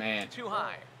 Oh man. Too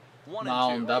high. 1-2.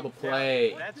 Long double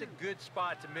play. Now, that's a good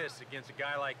spot to miss against a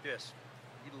guy like this.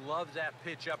 He loves that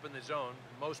pitch up in the zone.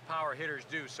 Most power hitters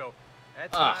do, so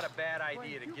that's not a bad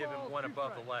idea to give him one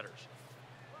above the letters.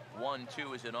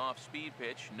 1-2 is an off-speed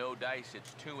pitch. No dice.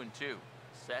 It's 2-2.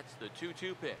 Sets the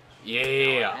 2-2 pitch.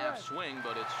 Yeah. Now a half swing,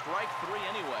 but it's strike three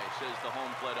anyway, says the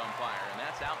home plate umpire, and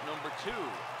that's out number 2.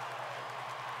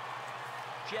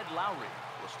 Jed Lowry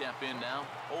will step in now.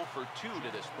 0 for 2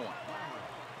 to this point.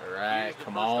 All right,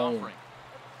 come on. Offering.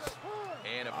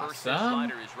 And a first pitch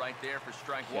slider is right there for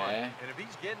strike one. And if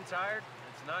he's getting tired,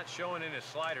 it's not showing in his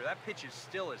slider. That pitch is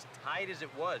still as tight as it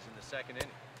was in the second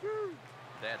inning.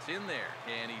 That's in there,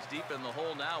 and he's deep in the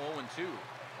hole now, 0-2.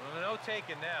 Well, no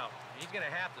taking now. He's going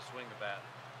to have to swing the bat.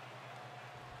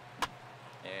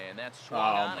 And that's swung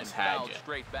on and fouled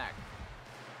straight back.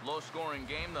 Low-scoring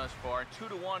game thus far,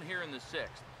 2-1 here in the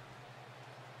 6th.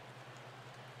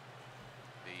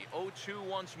 The 0-2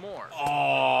 once more.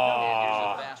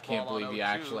 Oh, can't believe he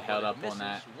actually held up on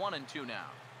that. 1-2 now.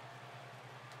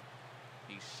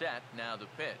 He's set. Now the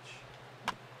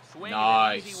pitch. Swing,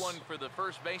 nice. An easy one for the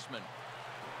first baseman.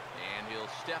 And he'll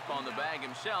step on the bag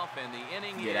himself, and the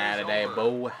inning is over. Get out of there,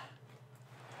 boy.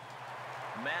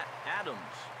 Matt Adams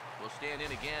will stand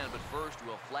in again, but first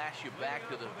we'll flash you back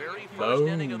to the very first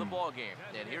inning of the ball game.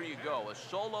 And here you go, a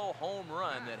solo home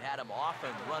run that had him off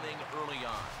and running early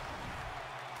on.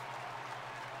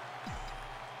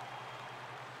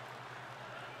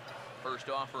 First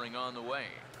offering on the way.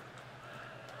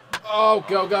 Oh,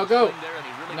 go, go, go.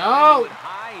 Really no.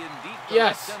 High and deep to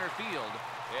yes. Center field.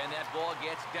 And that ball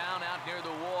gets down out near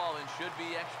the wall and should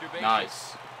be extra bases.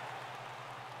 Nice.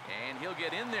 And he'll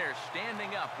get in there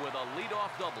standing up with a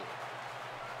leadoff double.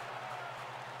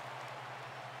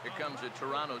 Here comes a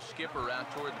Toronto skipper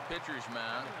out toward the pitcher's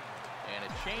mound. And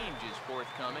a change is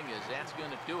forthcoming, as that's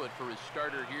going to do it for his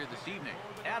starter here this evening.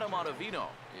 Adam Ottavino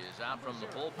is out from the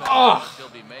bullpen. He'll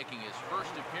be making his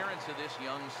first appearance of this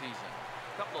young season.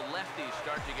 A couple of lefties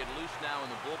start to get loose now in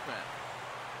the bullpen.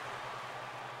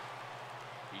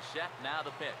 He's set. Now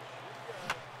the pitch.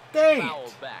 Dang Fouled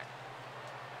it. back.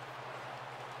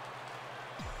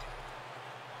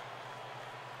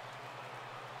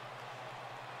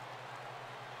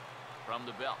 From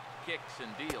the belt, kicks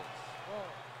and deals.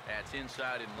 That's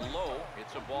inside and low.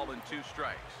 It's a ball and 2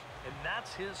 strikes. And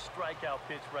that's his strikeout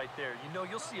pitch right there. You know,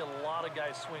 you'll see a lot of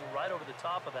guys swing right over the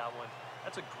top of that one.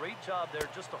 That's a great job there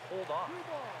just to hold off.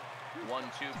 1-2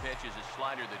 pitch is a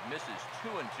slider that misses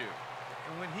 2-2.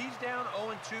 And when he's down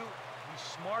 0-2, he's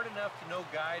smart enough to know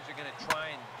guys are going to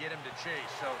try and get him to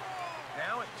chase. So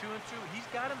now at 2-2, he's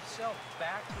got himself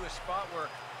back to a spot where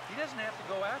he doesn't have to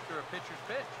go after a pitcher's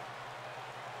pitch.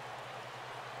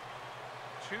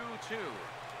 2-2.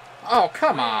 Oh,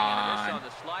 come Miss on. on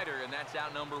the slider, and that's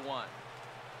out number 1.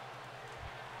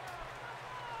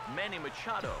 Manny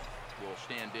Machado will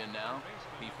stand in now.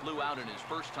 He flew out in his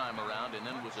first time around and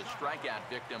then was a strikeout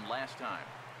victim last time.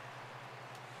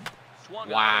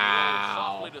 Swung out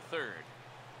softly to third.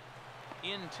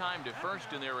 In time to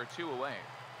first, and there are 2 away.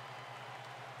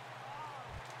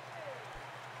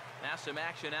 Now some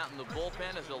action out in the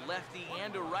bullpen as a lefty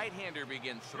and a right-hander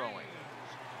begins throwing.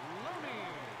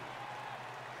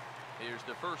 Here's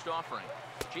the first offering.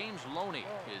 James Loney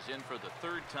is in for the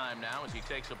 3rd time now as he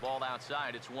takes a ball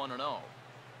outside. It's 1-0.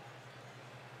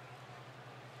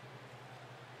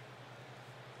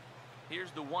 Here's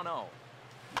the 1-0.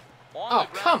 Oh,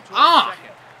 come on.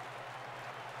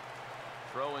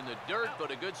 Throw in the dirt, but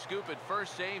a good scoop at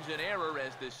first saves an error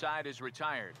as this side is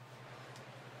retired.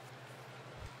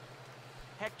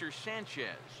 Hector Sanchez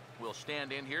will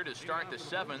stand in here to start the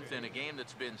 7th in a game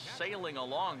that's been sailing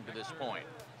along to this point.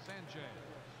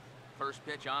 First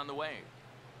pitch on the way.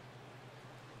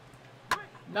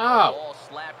 No. Ball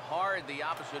slapped hard the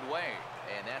opposite way,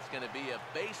 and that's going to be a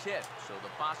base hit. So the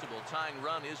possible tying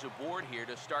run is aboard here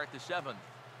to start the 7th.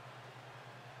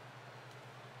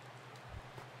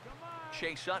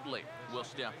 Chase Utley will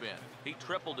step in. He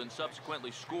tripled and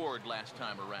subsequently scored last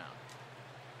time around.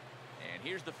 And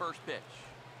here's the first pitch.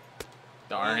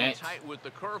 Darn it. Tight with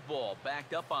the curveball,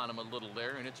 backed up on him a little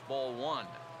there, and it's ball 1.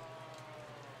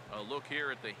 A look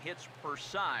here at the hits per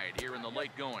side here in the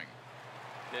late going.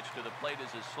 Pitch to the plate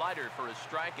is a slider for a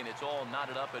strike, and it's all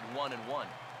knotted up at 1-1.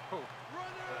 Oh,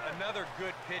 another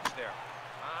good pitch there.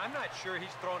 I'm not sure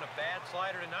he's throwing a bad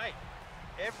slider tonight.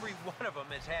 every one of them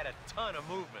has had a ton of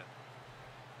movement.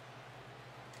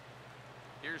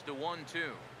 Here's the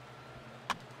 1-2.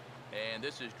 And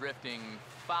this is drifting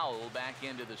foul back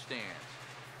into the stands.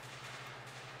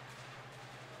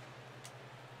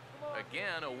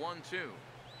 Again, a 1-2.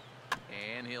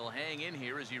 And he'll hang in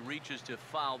here as he reaches to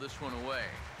foul this one away.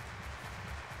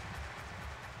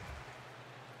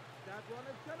 That one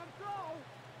is gonna go.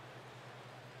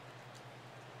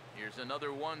 Here's another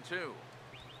 1-2.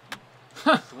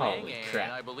 Holy crap.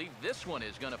 And I believe this one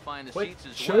is going to find the Quit seats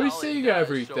as chasing well.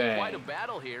 everything. So quite a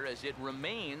battle here as it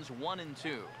remains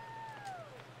 1-2.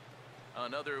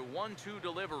 Another 1-2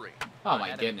 delivery. Oh my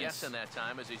Had goodness. him guessing that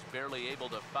time as he's barely able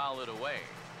to foul it away.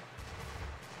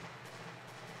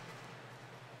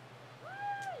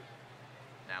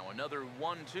 Now another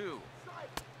 1-2.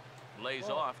 Lays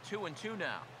off 2-2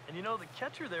 now. And you know, the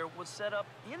catcher there was set up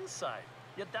inside,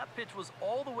 yet that pitch was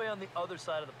all the way on the other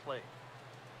side of the plate.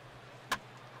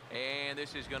 And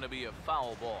this is going to be a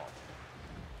foul ball.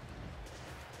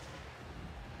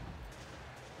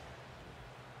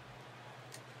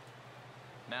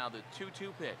 Now the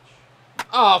 2-2 pitch.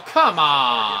 Oh, come Ball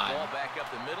on. back up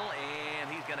the middle,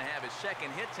 and he's going to have his second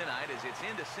hit tonight as it's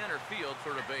into center field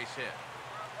for a base hit.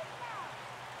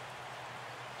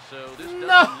 So this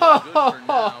doesn't look good for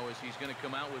now as he's going to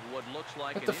come out with what looks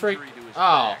like What an the freak? injury to his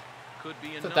Oh. back. Could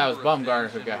be a I thought that was number of Bumgarner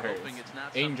things, who and got we're hurt. hoping it's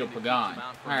not Angel something that keeps Pagan. him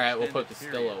out for an Alright, we'll put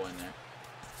extended period. Castillo in there.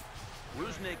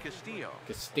 Rusney Castillo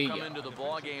Castillo. come into the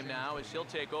ball game now as he'll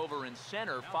take over in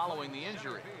center following the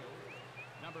injury.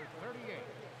 Number 38.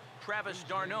 Travis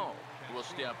d'Arnaud will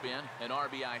step in, an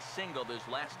RBI single this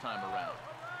last time around.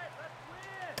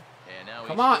 And now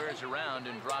Come he on. squares around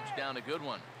and drops down a good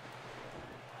one.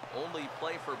 Only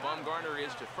play for Bumgarner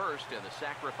is to first, and the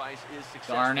sacrifice is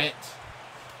successful. Darn it.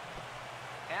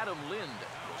 Adam Lind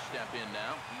will step in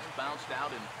now. He's bounced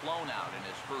out and flown out in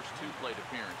his first two plate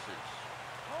appearances.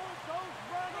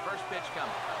 First pitch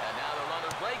coming. And now the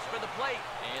runner breaks for the plate.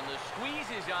 And the squeeze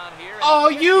is on here. Oh,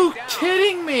 you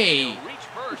kidding me?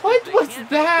 What was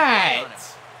that?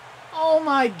 Oh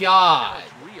my God.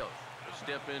 Rios will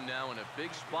step in now in a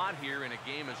big spot here in a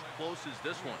game as close as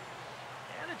this one.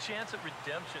 And a chance at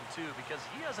redemption, too, because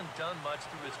he hasn't done much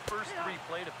through his first 3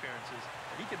 plate appearances.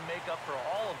 He can make up for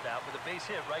all of that with a base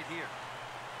hit right here.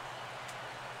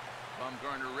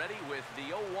 Bumgarner ready with the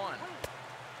 0-1.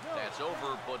 That's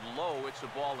over, but low. It's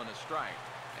a ball and a strike.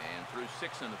 And through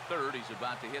 6 1/3, he's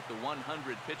about to hit the 100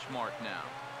 pitch mark now.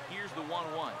 Here's the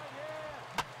 1-1.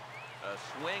 A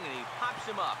swing, and he pops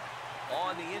him up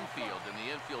on the infield, and the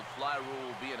infield fly rule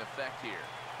will be in effect here.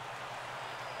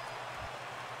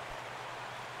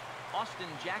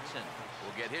 Austin Jackson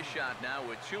will get his shot now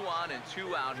with 2 on and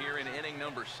 2 out here in inning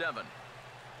number 7.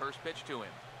 First pitch to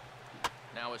him.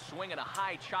 Now a swing and a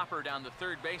high chopper down the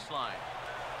third baseline.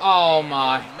 Oh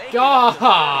my God.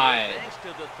 Thanks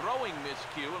to the throwing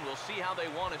miscue, and we'll see how they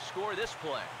want to score this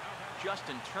play.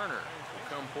 Justin Turner will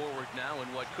come forward now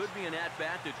in what could be an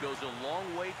at-bat that goes a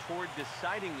long way toward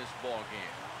deciding this ball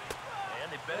game.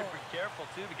 And they better be careful,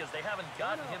 too, because they haven't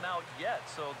gotten him out yet,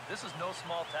 so this is no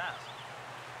small task.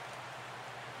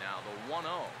 Now the 1-0.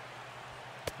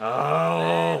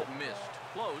 Oh. That missed.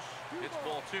 Close. It's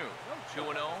ball 2.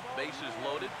 2-0. Bases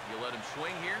loaded. You let him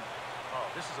swing here. Oh,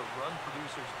 this is a run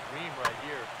producer's dream right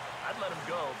here. I'd let him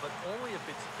go, but only if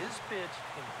it's his pitch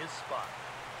in his spot.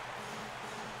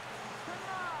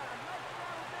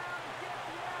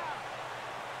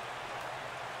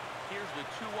 Here's the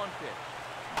 2-1 pitch.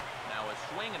 Now a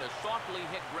swing and a softly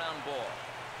hit ground ball.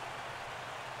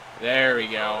 There we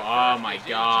go. Oh my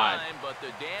God. But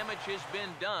the damage has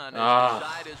been done as Ah. the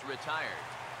side is retired.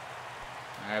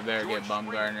 I better get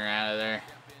Bumgarner out of there.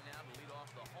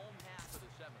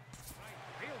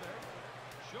 Fielder,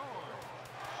 Sean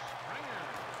Springer.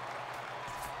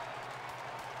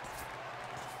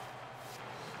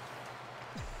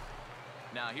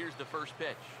 Now here's the first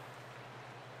pitch.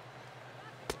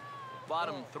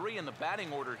 Bottom 3 in the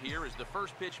batting order here as the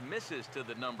first pitch misses to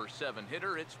the number 7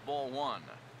 hitter. It's ball 1.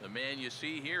 The man you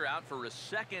see here out for a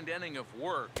second inning of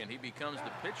work, and he becomes the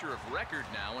pitcher of record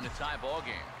now in a tie ball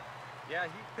game. Yeah, he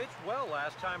pitched well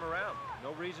last time around.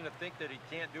 No reason to think that he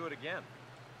can't do it again.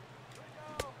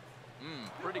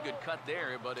 Pretty good cut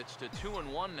there, but it's to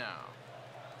 2-1 now.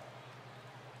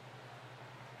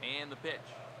 And the pitch.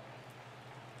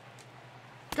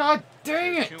 God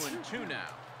dang it. 2-2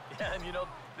 now. Yeah, and you know,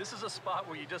 this is a spot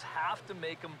where you just have to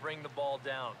make him bring the ball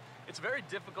down. It's very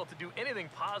difficult to do anything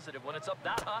positive when it's up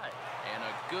that high. And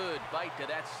a good bite to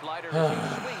that slider as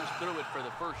he swings through it for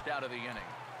the first out of the inning.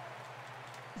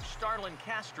 Starlin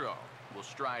Castro will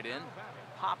stride in,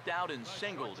 popped out and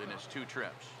singled in his 2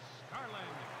 trips. Starlin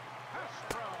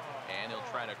And he'll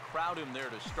try to crowd him there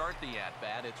to start the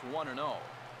at-bat. It's 1-0.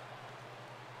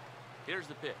 Here's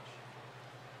the pitch.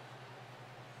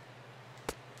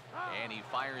 And he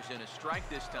fires in a strike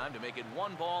this time to make it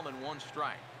 1 ball and 1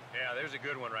 strike. Yeah, there's a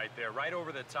good one right there, right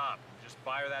over the top. Just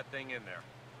fire that thing in there.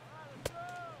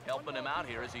 Helping him out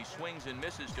here as he swings and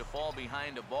misses to fall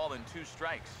behind a ball and 2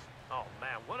 strikes. Oh,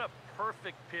 man, what a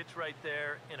perfect pitch right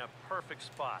there in a perfect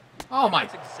spot. Oh, my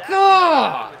That's exactly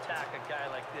God. how you attack a guy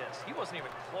like this. He wasn't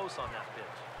even close on that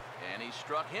pitch. And he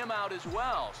struck him out as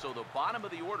well. So the bottom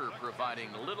of the order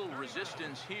providing little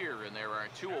resistance here, and there are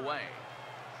 2 away.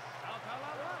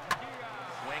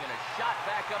 Swinging a shot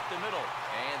back up the middle,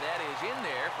 and that is in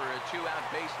there for a 2-out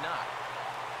base knock.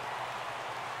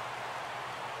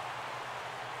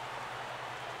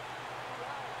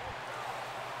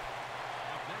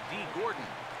 D. Gordon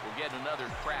will get another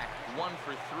crack, 1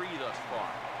 for 3 thus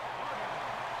far.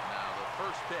 Now the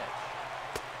first pitch.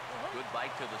 Good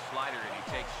bite to the slider, and he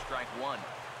takes strike 1.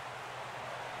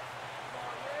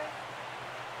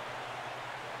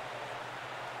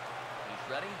 He's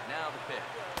ready. Now the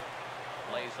pitch.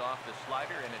 Lays off the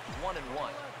slider, and it's 1-1.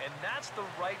 And that's the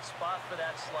right spot for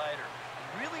that slider.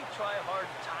 Really try hard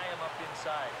to tie him up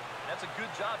inside. That's a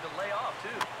good job to lay off,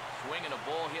 too. Swinging a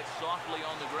ball hit softly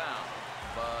on the ground,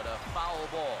 but a foul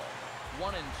ball.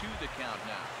 1-2 the count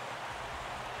now.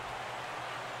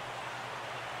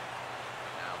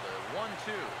 Now the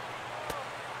 1-2.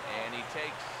 And he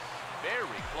takes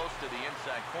very close to the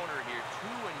inside corner here.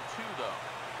 2-2 though.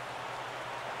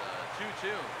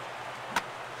 The 2-2.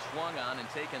 Swung on and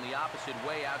taken the opposite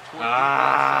way out toward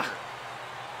the center.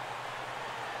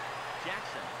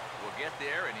 Jackson will get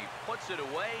there, and he puts it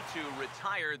away to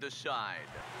retire the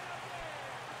side.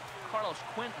 Carlos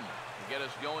Quentin will get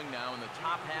us going now in the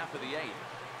top half of the 8th.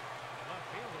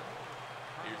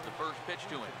 Here's the first pitch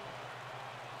to him.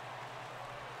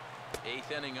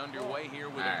 8th inning underway here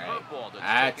with a curveball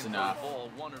that's taken for a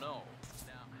ball, 1-0. Now,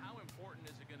 how important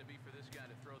is it going to be for this guy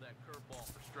to throw that curveball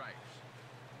for strikes?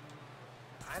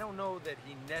 I don't know that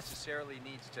he necessarily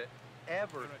needs to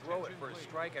ever throw it for a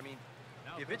strike. I mean,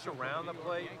 if it's around the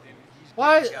plate, he's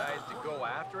What? got guys to go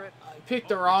after it. I picked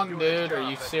the wrong dude. Are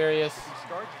you serious? If he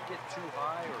starts to get too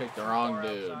high or Picked the too wrong far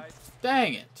dude. outside,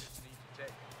 Dang it. he needs to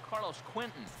take. Carlos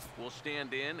Quentin will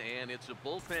stand in, and it's a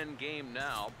bullpen game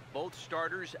now. Both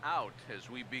starters out as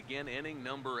we begin inning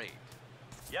number 8.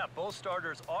 Yeah, both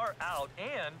starters are out,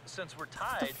 and since we're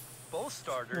tied, both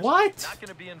starters What? not going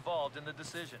to be involved in the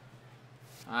decision.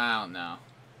 I don't know.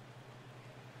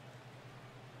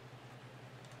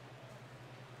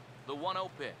 The 1-0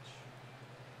 pitch.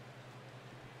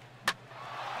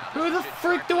 Who the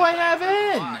freak do I have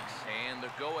in? And the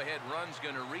go-ahead run's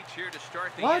going to reach here to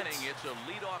start the What? inning. It's a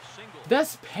leadoff single.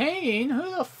 That's Payne. Who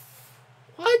the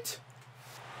what?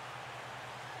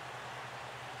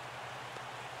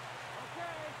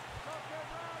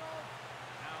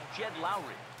 Jed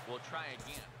Lowry will try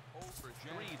again. 0 for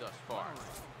 3 thus far.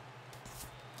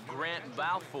 Grant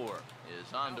Balfour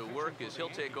is on to work as he'll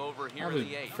take over here That in was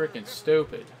the 8th. freaking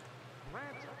stupid.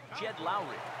 Jed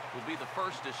Lowry will be the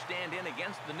first to stand in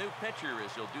against the new pitcher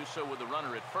as he'll do so with the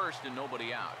runner at first and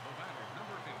nobody out.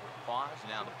 Pause,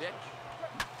 now the pitch.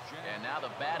 And now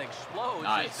the bat explodes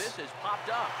Nice. as this has popped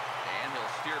up. And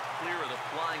he'll steer clear of the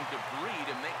flying debris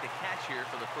to make the catch here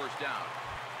for the first down.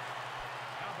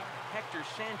 Hector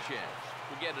Sanchez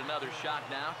will get another shot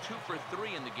now. 2 for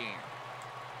 3 in the game.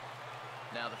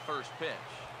 Now the first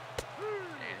pitch.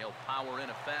 And he'll power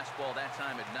in a fastball that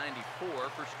time at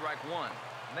 94 for strike 1.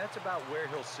 And that's about where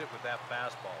he'll sit with that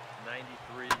fastball.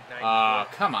 93, 94. Oh,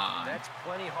 come on. That's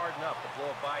plenty hard enough to blow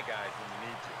it by guys when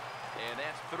you need to. And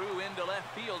that's through into left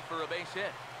field for a base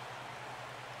hit.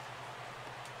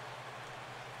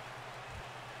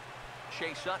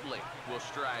 Chase Utley will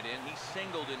stride in. He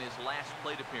singled in his last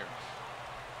plate appearance.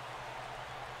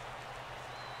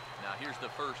 Now here's the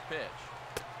first pitch.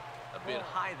 A bit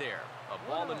high there. A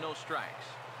ball and no strikes.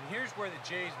 And here's where the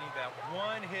Jays need that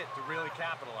one hit to really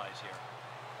capitalize here.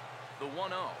 The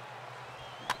 1-0.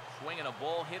 Swinging a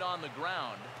ball hit on the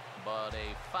ground, but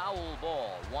a foul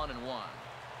ball, 1-1.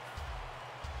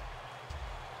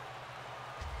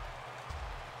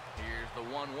 Here's the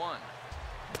 1-1.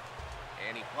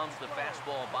 And he pumps the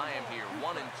fastball by him here.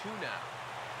 1-2 now.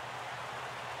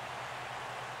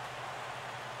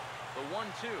 The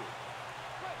 1-2.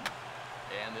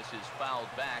 And this is fouled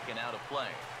back and out of play.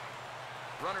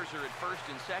 Runners are at first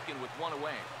and second with 1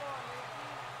 away.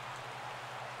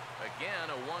 Again,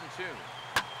 a 1-2.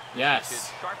 Yes.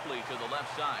 Hit sharply to the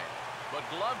left side, but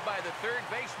gloved by the third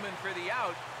baseman for the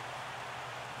out.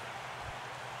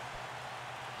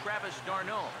 Travis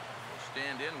d'Arnaud will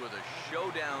stand in with a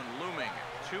showdown looming.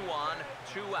 2 on,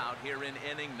 2 out here in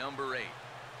inning number 8.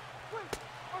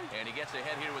 And he gets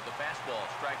ahead here with the fastball.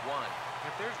 Strike 1.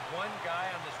 If there's one guy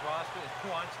on this roster that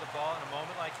wants the ball in a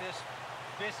moment like this,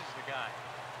 this is the guy.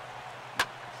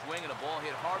 Swing and a ball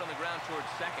hit hard on the ground towards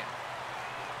second.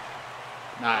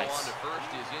 Nice. Throw on to first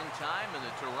is in time, and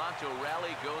the Toronto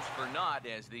rally goes for naught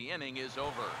as the inning is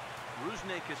over.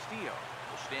 Rusney Castillo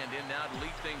will stand in now to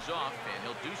lead things off, and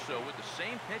he'll do so with the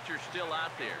same pitcher still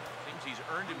out there. Seems he's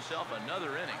earned himself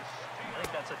another inning. I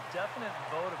think that's a definite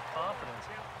vote of confidence,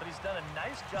 but he's done a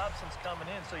nice job since coming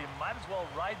in, so you might as well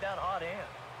ride that hot hand.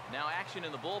 Now action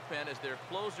in the bullpen as their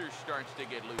closer starts to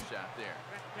get loose out there.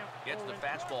 Gets the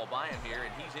fastball by him here,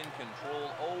 and he's in control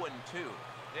 0-2.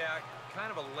 Yeah,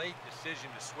 kind of a late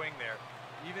decision to swing there.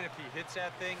 Even if he hits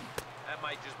that thing, that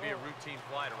might just be a routine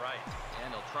fly to right.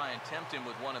 And he'll try and tempt him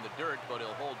with one in the dirt, but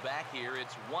he'll hold back here.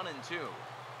 It's 1-2.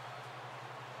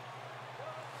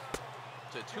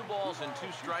 To 2 balls and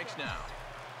 2 strikes now.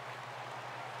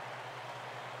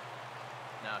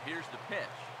 Now here's the pitch.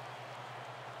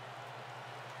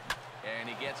 And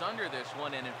he gets under this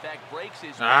one and in fact breaks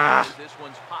his back as this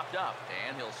one's popped up.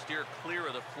 And he'll steer clear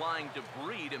of the flying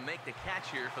debris to make the catch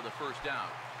here for the first down.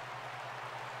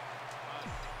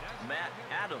 Matt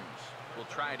Adams will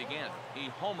try it again. He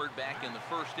homered back in the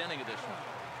first inning of this one.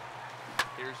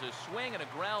 Here's a swing and a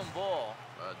ground ball.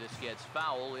 This gets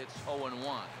foul. It's 0-1.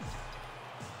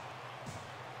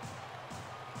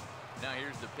 Now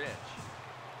here's the pitch.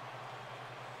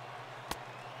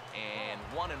 And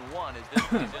 1-1 as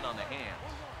this one's in on the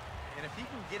hands. And if he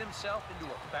can get himself into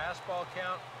a fastball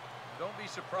count, don't be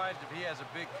surprised if he has a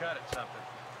big cut at something.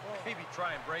 Maybe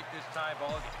try and break this tie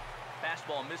ball game.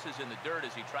 Fastball misses in the dirt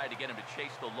as he tried to get him to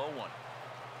chase the low one.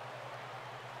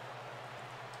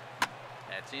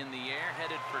 That's in the air,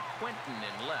 headed for Quentin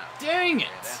and left. Dang it!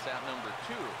 And that's out number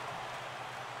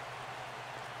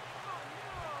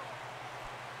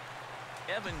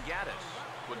 2. Evan Gattis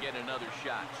will get another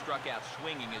shot. Struck out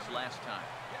swinging his last time.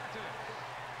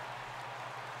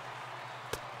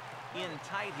 In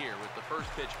tight here with the first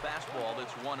pitch fastball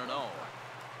that's 1-0.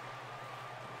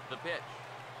 The pitch.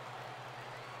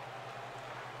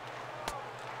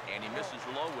 And he misses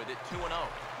low with it. 2-0.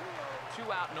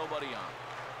 2 out, nobody on.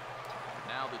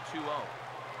 Now the 2-0.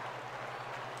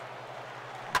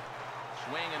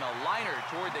 Swing and a liner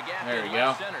toward the gap in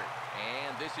left center.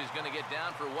 And this is going to get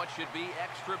down for what should be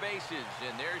extra bases.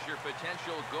 And there's your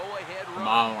potential go-ahead run. Come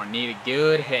on, we need a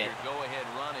good hit. Your go-ahead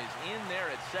run is in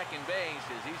there at second base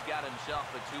as he's got himself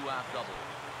a 2-out double.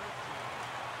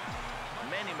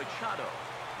 Manny Machado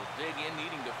will dig in,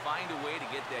 needing to find a way to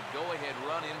get that go-ahead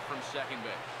run in from second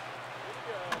base.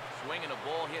 Swing and a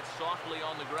ball hit softly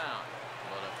on the ground.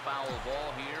 But a foul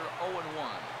ball here, 0-1.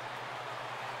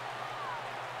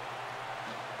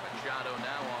 Machado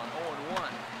now on 0-1.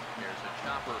 Here's a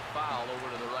chopper foul over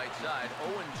to the right side.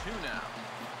 0-2 now.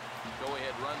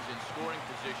 Go-ahead runs in scoring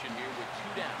position here with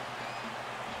 2 down.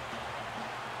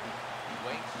 He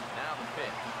waits. Now the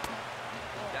pitch.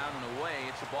 Down and away.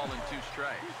 It's a ball and 2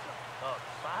 strikes. A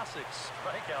classic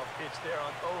strikeout pitch there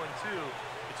on 0-2.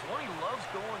 It's one he loves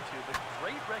going to, but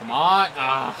great recognition. Come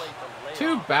on.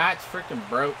 2 bats freaking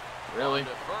broke. Really? On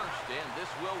to first, and this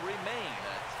will remain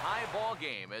a tie ball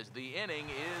game as the inning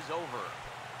is over.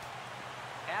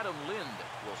 Adam Lind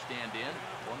will stand in,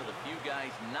 one of the few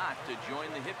guys not to join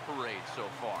the hit parade so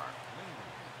far.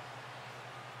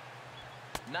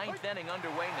 9th inning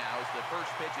underway now as the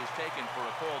first pitch is taken for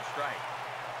a cold strike.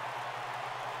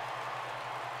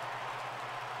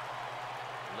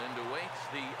 Lind awaits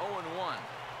the 0-1.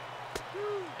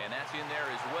 And that's in there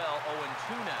as well.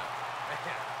 0-2 now.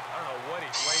 I don't know what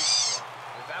he's waiting for.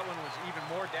 But that one was even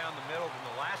more down the middle than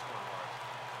the last one was.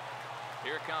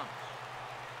 Here it comes.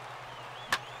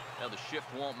 Now the shift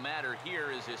won't matter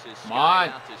here as this is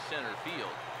skied out to center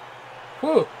field.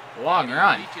 Whew, long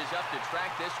run. Reaches up to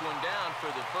track this one down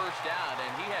for the first out,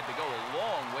 and he had to go a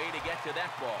long way to get to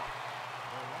that ball.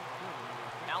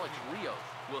 Alex Rios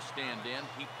will stand in.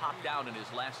 He popped out in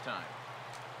his last time.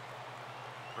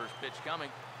 First pitch coming.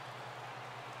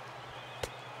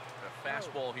 A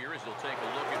fastball here as he'll take a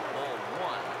look at ball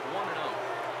 1. 1-0.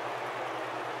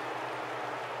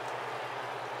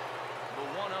 The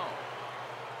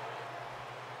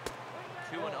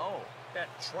 1-0. 2-0. That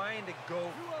trying to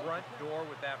go front door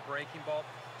with that breaking ball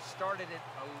started it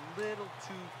a little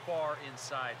too far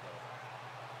inside, though.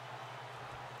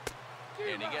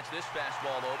 And he gets this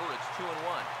fastball over. It's 2-1.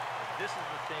 This is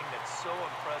the thing that's so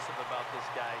impressive about this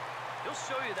guy. He'll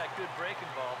show you that good breaking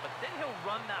ball, but then he'll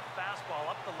run that fastball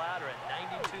up the ladder at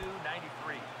 92,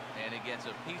 93. And he gets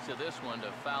a piece of this one to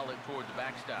foul it toward the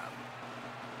backstop.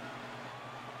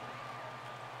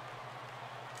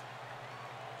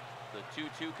 The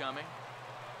 2-2 coming.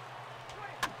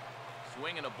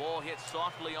 Swinging a ball hit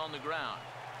softly on the ground.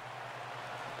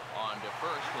 On to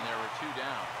first, and there were 2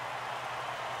 down.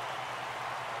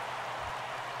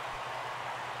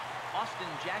 Austin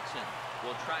Jackson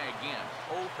will try again.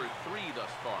 0 for 3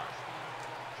 thus far.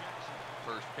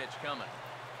 First pitch coming.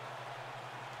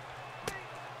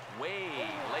 Way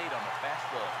late on the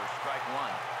fastball for strike 1.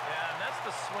 Yeah, and that's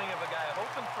the swing of a guy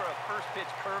hoping for a first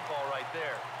pitch curveball right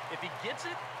there. If he gets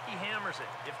it, he hammers it.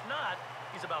 If not,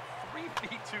 he's about 3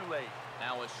 feet too late.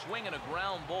 Now a swing and a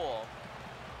ground ball.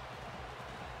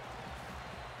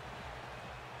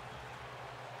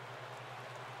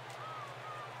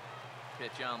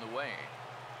 Pitch on the way.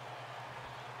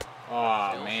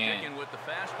 Oh, Still man. sticking with the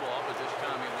fastball, but this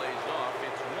time he lays off.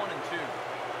 It's 1-2.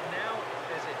 Now,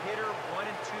 as a hitter, 1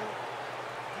 and 2,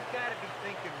 you've got to be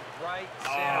thinking right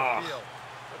center field.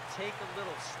 But take a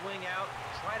little swing out,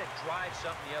 try to drive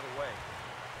something the other way.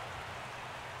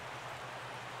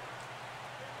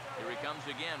 Here he comes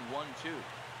again, 1-2.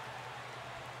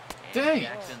 And Dang.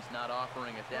 Jackson's not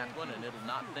offering at that one, and it'll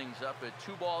knot things up at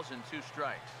 2 balls and 2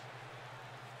 strikes.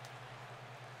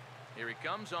 Here he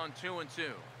comes on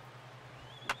 2-2.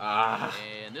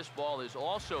 And this ball is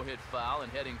also hit foul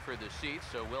and heading for the seats,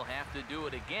 so we'll have to do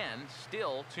it again.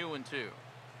 Still 2-2.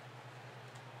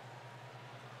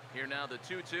 Here now the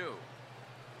 2-2.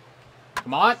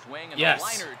 Come on. Swing and Yes. a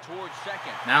liner towards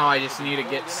second. Now I just need to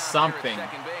Pulled get it out something. here at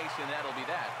second base, and that'll be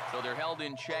that. So they're held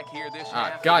in check here this Ah,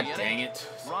 half of God the dang inning. it.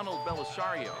 Ronald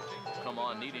Belisario come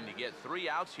on needing to get 3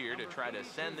 outs here to try to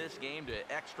send this game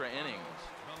to extra innings.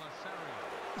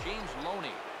 James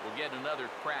Loney will get another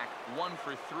crack, 1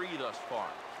 for 3 thus far.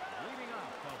 Leading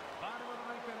off the bottom of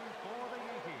the 9th inning for the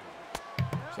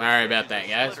Yankees. Sorry about that,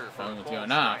 guys. Splitter for a Phone ball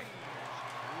doing off. strike.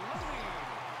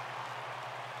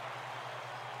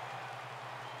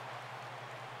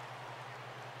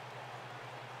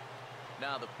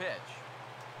 Now the pitch.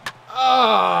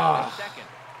 Oh. Second.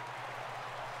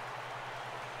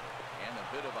 And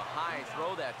a bit of a high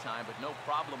throw that time, but no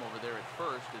problem over there at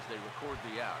first as they record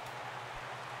the out.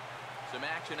 Some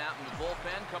action out in the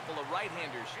bullpen. Couple of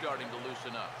right-handers starting to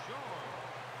loosen up.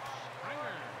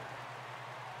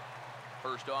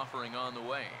 First offering on the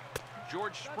way.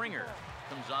 George Springer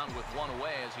comes on with 1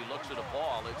 away as he looks at a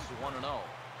ball. It's 1-0.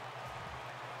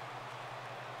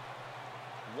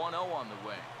 1-0 on the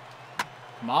way.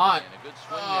 Come on. And a good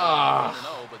swing there on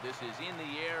 1-0, but this is in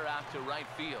the air out to right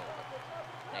field.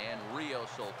 And Rios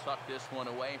will tuck this one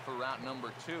away for route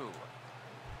number 2.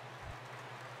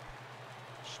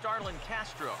 Starlin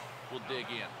Castro will dig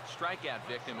in. Strikeout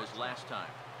victim as last time.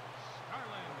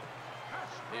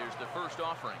 Here's the first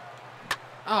offering.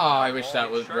 Oh, I wish that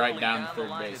was right down the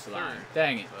third base line.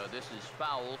 Dang it. This is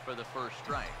foul for the first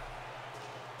strike.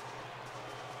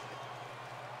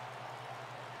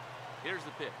 Here's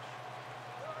the pitch.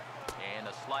 And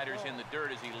the slider's in the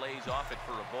dirt as he lays off it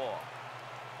for a ball.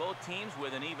 Both teams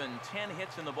with an even 10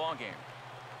 hits in the ballgame.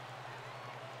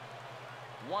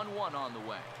 1-1 on the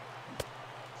way.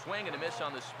 Swing and a miss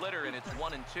on the splitter, and it's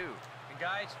 1-2. And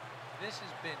guys, this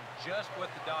has been just what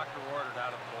the doctor ordered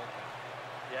out of the bullpen.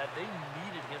 Yeah, they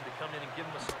needed him to come in and give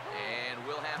him a... And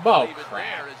we'll have to leave it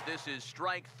crap. there as this is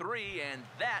strike 3, and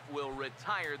that will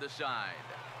retire the side.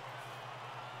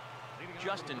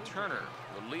 Justin Turner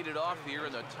will lead it off here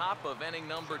in the top of inning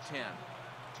number 10.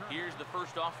 Here's the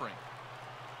first offering.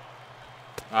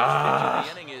 The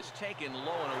inning is taken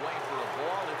low and away for a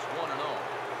ball. It's 1-0.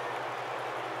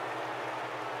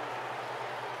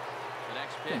 The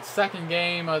next pitch. Second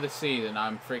game of the season.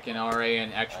 I'm freaking already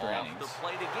in extra Off innings. the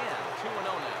plate again. 2-0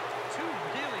 now. 2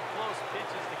 really close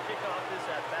pitches to kick off this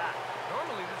at-bat.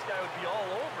 Normally this guy would be all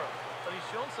over him, but he's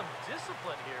shown some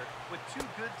discipline here with 2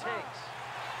 good takes.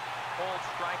 Cold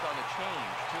strike on the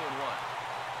change. 2-1.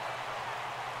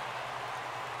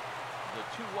 The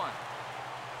 2-1.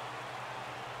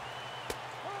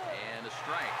 And a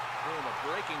strike. Threw him a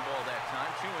breaking ball that time.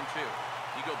 2-2.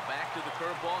 You go back to the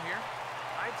curveball here?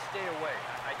 I'd stay away.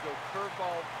 I'd go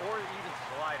curveball or even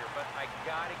slider, but I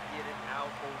gotta get it out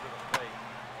over the plate.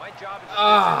 My job is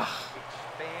to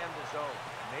expand the zone,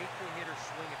 make the hitter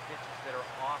swing at pitches that are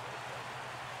off the plate.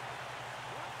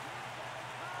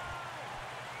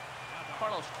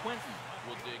 Carlos Quentin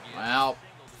will dig in. Well,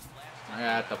 I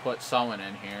have to put someone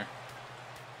in here.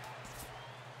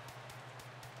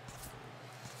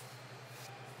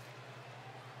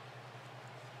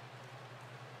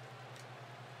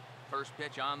 First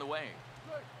pitch on the way.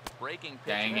 Breaking pitch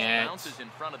Dang that it. bounces in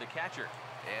front of the catcher.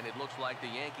 And it looks like the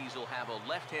Yankees will have a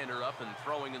left-hander up and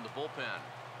throwing in the bullpen.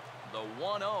 The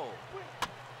 1-0.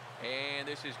 And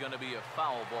this is going to be a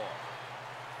foul ball.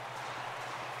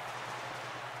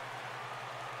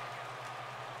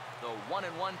 The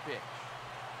 1-1 pitch.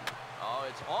 Oh,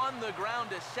 it's on the ground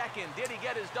to second. Did he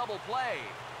get his double play?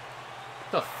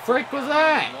 The frick was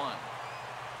that?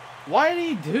 Why did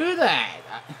he do that?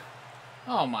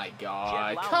 Oh my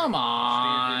God! Come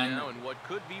on! Now in what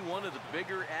could be one of the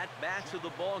bigger at-bats of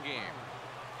the ball game.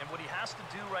 And what he has to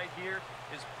do right here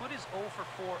is put his 0 for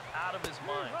 4 out of his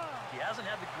mind. He hasn't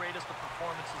had the greatest of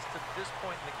performances to this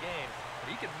point in the game, but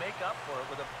he can make up for it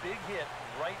with a big hit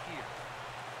right here.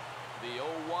 The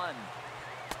 0-1.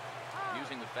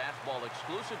 Using the fastball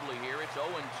exclusively here, it's 0-2.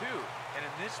 And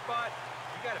in this spot,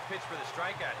 you got to pitch for the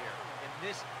strikeout here. And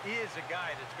this is a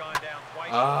guy that's gone down twice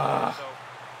before, so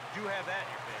you have that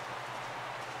in your favor.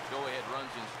 Go-ahead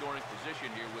runs in scoring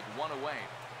position here with 1 away.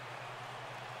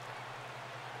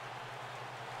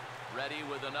 Ready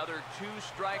with another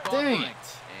 2-strike offering.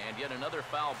 And yet another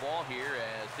foul ball here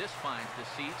as this finds the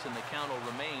seats and the count will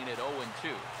remain at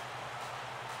 0-2.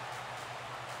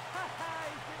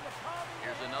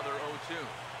 Here's another 0-2.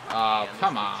 Oh, and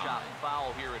come this on. Shot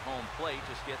foul here at home plate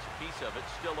just gets a piece of it.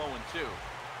 Still 0-2.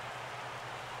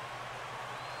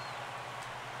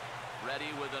 Ready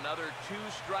with another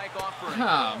 2-strike offering.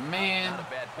 Oh, man. Not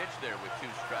a bad pitch there with 2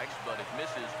 strikes, but it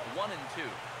misses 1-2.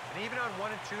 And even on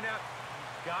 1 and 2 now,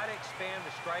 you've got to expand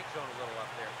the strike zone a little up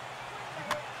there.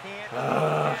 You can't go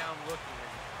down looking.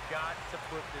 You've got to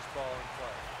put this ball in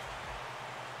play.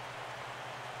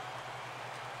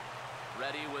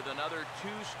 Ready with another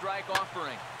 2-strike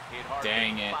offering. Hit hard.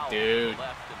 Dang it, foul dude.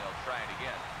 Left, and they'll try it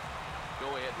again.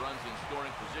 Go-ahead runs in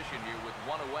scoring position here with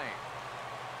 1 away.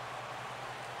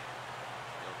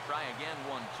 They'll try again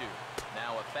 1-2.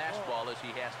 Now a fastball as he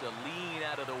has to lean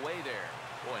out of the way there.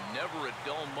 Boy, never a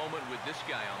dull moment with this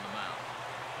guy on the mound.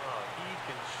 Oh, he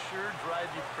can sure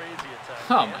drive you crazy at times.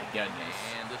 Oh my goodness.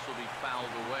 And this will be fouled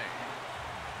away.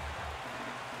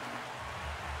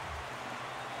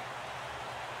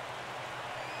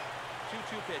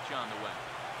 Two pitch on the way.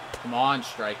 Come on,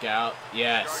 strikeout.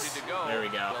 Yes. Started to go. There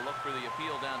we go. They'll look for the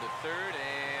appeal down to third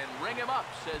and ring him up,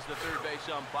 says the third base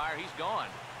umpire. He's gone.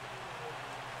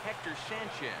 Hector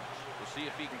Sanchez. We'll see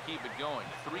if he can keep it going.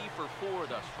 3 for 4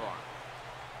 thus far.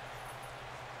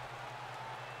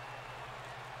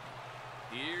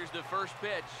 Here's the first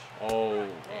pitch. Oh.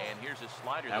 And here's a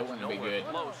slider That that's wouldn't be nowhere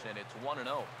good. close, and it's 1-0.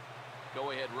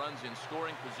 Go-ahead runs in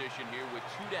scoring position here with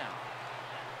 2 down.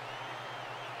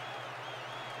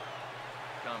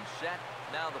 Comes set,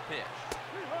 now the pitch.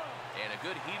 And a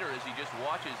good heater as he just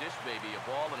watches this baby, a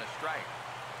ball and a strike.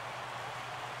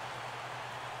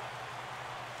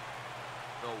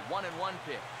 The 1-1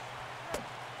 pitch.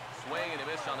 Swing and a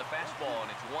miss on the fastball,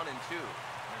 and it's 1-2.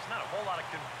 There's not a whole lot of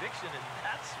conviction in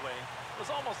that swing. It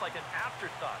was almost like an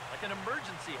afterthought, like an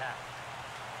emergency hack.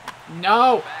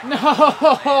 No.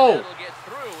 No. It'll get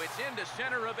through. It's into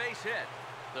center, a base hit.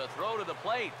 The throw to the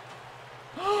plate.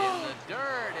 In the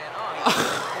dirt, and he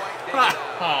couldn't quite dig it out.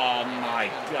 Oh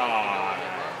my God.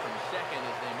 From second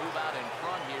as they move out in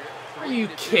front here. Are you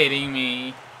 3-2. kidding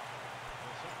me?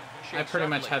 I Shakes pretty up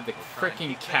much late. had the We'll try and freaking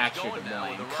keep things catcher going to now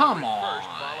with blame. a runner Come at first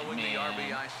on, following the man.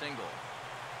 RBI single.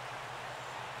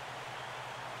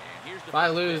 And here's the If I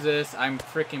first lose pitch. this, I'm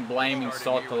freaking blaming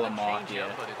Started Salta here with a Lamacchia.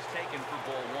 changeup, but it's taken for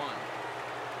ball 1.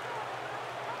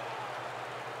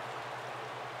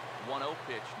 1-0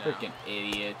 pitch now. Freaking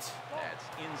idiot. That's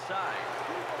inside.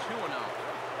 2-0.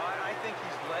 I think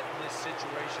he's letting this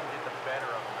situation get the better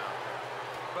of him out there.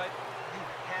 But you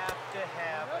have to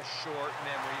have a short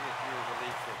memory if you're a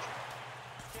relief pitcher.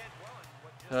 You can't run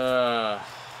what just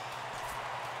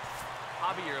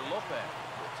Javier Lopez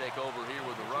will take over here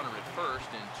with a runner at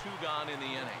first and 2 gone in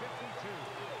the inning.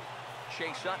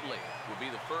 Chase Utley will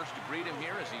be the first to greet him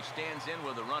here as he stands in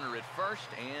with a runner at first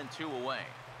and 2 away.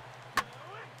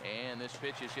 And this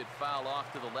pitch is hit foul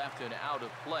off to the left and out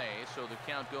of play, so the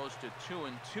count goes to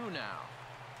 2-2 now.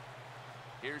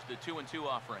 Here's the 2-2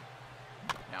 offering.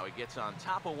 Now he gets on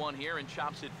top of one here and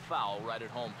chops it foul right at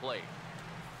home plate.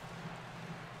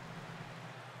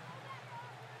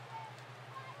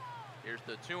 Here's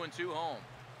the 2-2 home.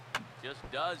 Just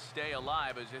does stay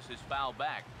alive as this is fouled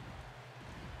back.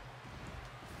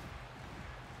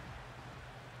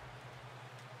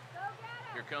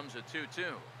 Here comes a 2-2.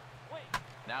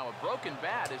 Now a broken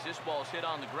bat as this ball's hit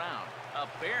on the ground. A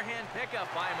barehand pickup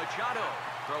by Machado.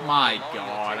 My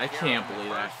God, I can't believe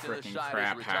that freaking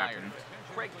crap happened.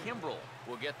 Craig Kimbrell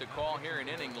will get the call here an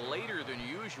inning later than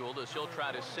usual as he'll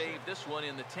try to save this one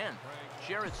in the 10th.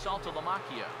 Jared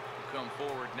Saltalamacchia will come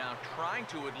forward now trying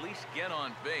to at least get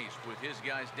on base with his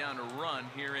guys down to run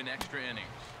here in extra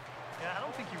innings. Yeah, I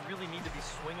don't think you really need to be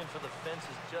swinging for the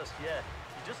fences just yet.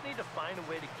 You just need to find a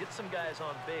way to get some guys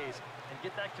on base and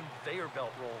get that conveyor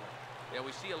belt rolling. Yeah,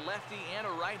 we see a lefty and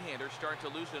a right-hander start to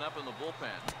loosen up in the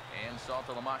bullpen. And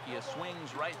Saltalamacchia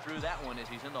swings right through that one as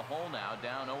he's in the hole now,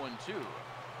 down 0-2.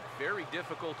 Very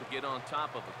difficult to get on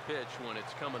top of a pitch when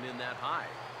it's coming in that high.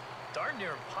 Darn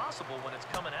near impossible when it's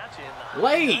coming at you in the high.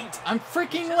 Late! I'm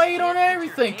freaking late on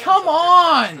everything! Come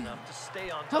on!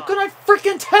 How can I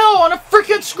freaking tell on a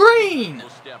freaking screen? Will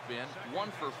step in.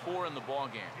 1 for 4 in the ball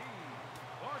game.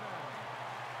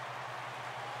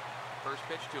 First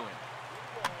pitch to him.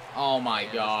 Oh my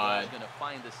And God. This ball's going to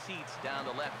find the seats down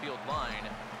the left field line.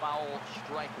 Foul,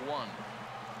 strike 1.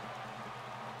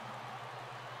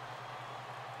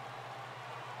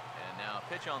 And now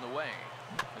a pitch on the way.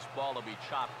 This ball will be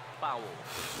chopped foul.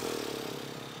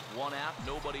 1 out,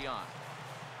 nobody on.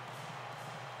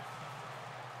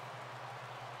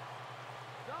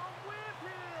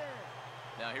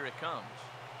 Now here it comes.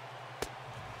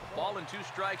 Ball and 2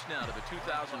 strikes now to the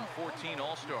 2014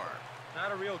 All-Star.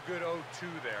 Not a real good 0-2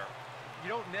 there. You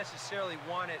don't necessarily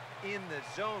want it in the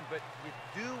zone, but you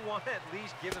do want to at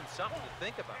least give him something to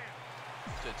think about.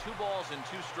 So 2 balls and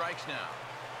 2 strikes now.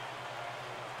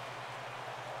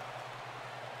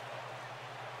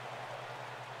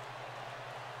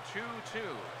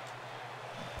 Two.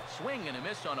 Swing and a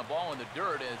miss on a ball in the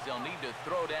dirt as they'll need to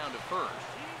throw down to first.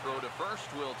 Throw to first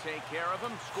will take care of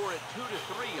him. Score it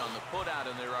 2-3 on the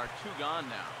putout, and there are 2 gone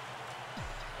now.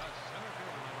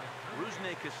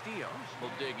 Rusney Castillo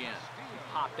will dig in.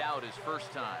 Popped out his first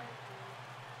time.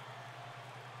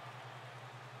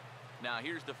 Now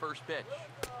here's the first pitch.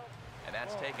 And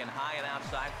that's taken high and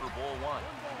outside for ball 1.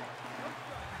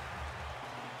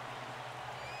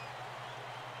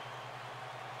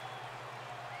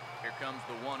 Here comes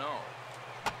the 1-0.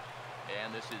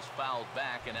 And this is fouled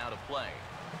back and out of play.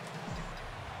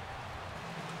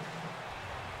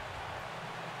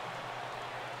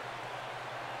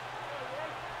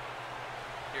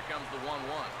 Here comes the 1-1.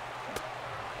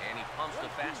 And he pumps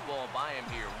the fastball by him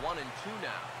here. 1-2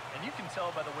 now. And you can tell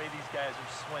by the way these guys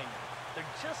are swinging. They're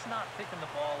just not picking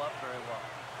the ball up very well.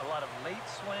 A lot of late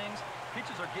swings.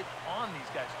 Pitchers are getting on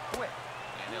these guys quick.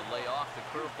 And he'll lay off the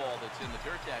curveball that's in the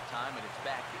dirt that time, and it's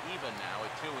back to even now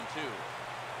at 2-2.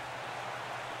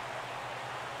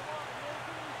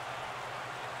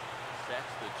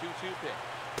 Sets the 2-2 pitch.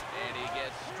 And he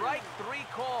gets strike 3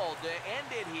 called to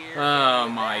end it here. Oh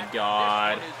my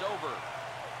God. This one is over.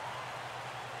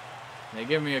 They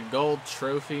give me a gold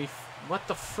trophy. What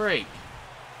the freak?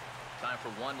 Time for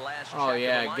one last check. Oh of the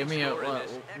yeah, line give me a score in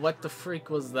this what the freak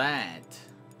was that?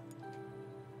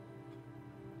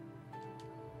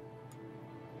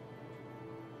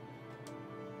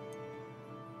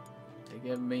 They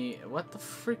give me what the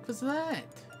freak was that?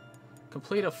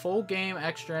 Complete a full game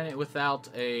extra inning without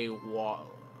a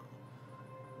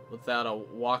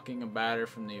walking a batter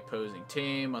from the opposing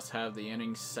team. Must have the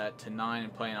innings set to 9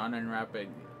 and play an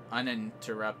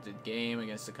uninterrupted game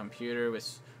against the computer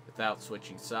without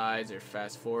switching sides or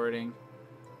fast forwarding.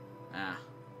 Ah.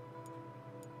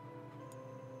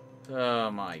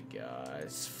 Oh my god.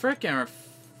 It's freaking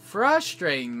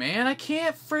frustrating, man. I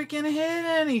can't freaking hit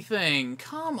anything.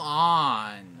 Come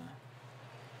on.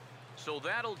 So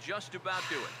that'll just about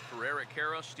do it. For Eric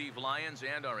Harrow, Steve Lyons,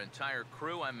 and our entire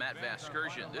crew, I'm Matt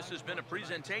Vasgersian. This has been a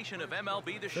presentation of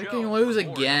MLB The Show. Freaking lose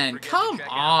again. Come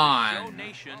on.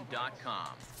 ShowNation.com.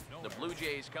 The Blue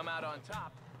Jays come out on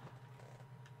top.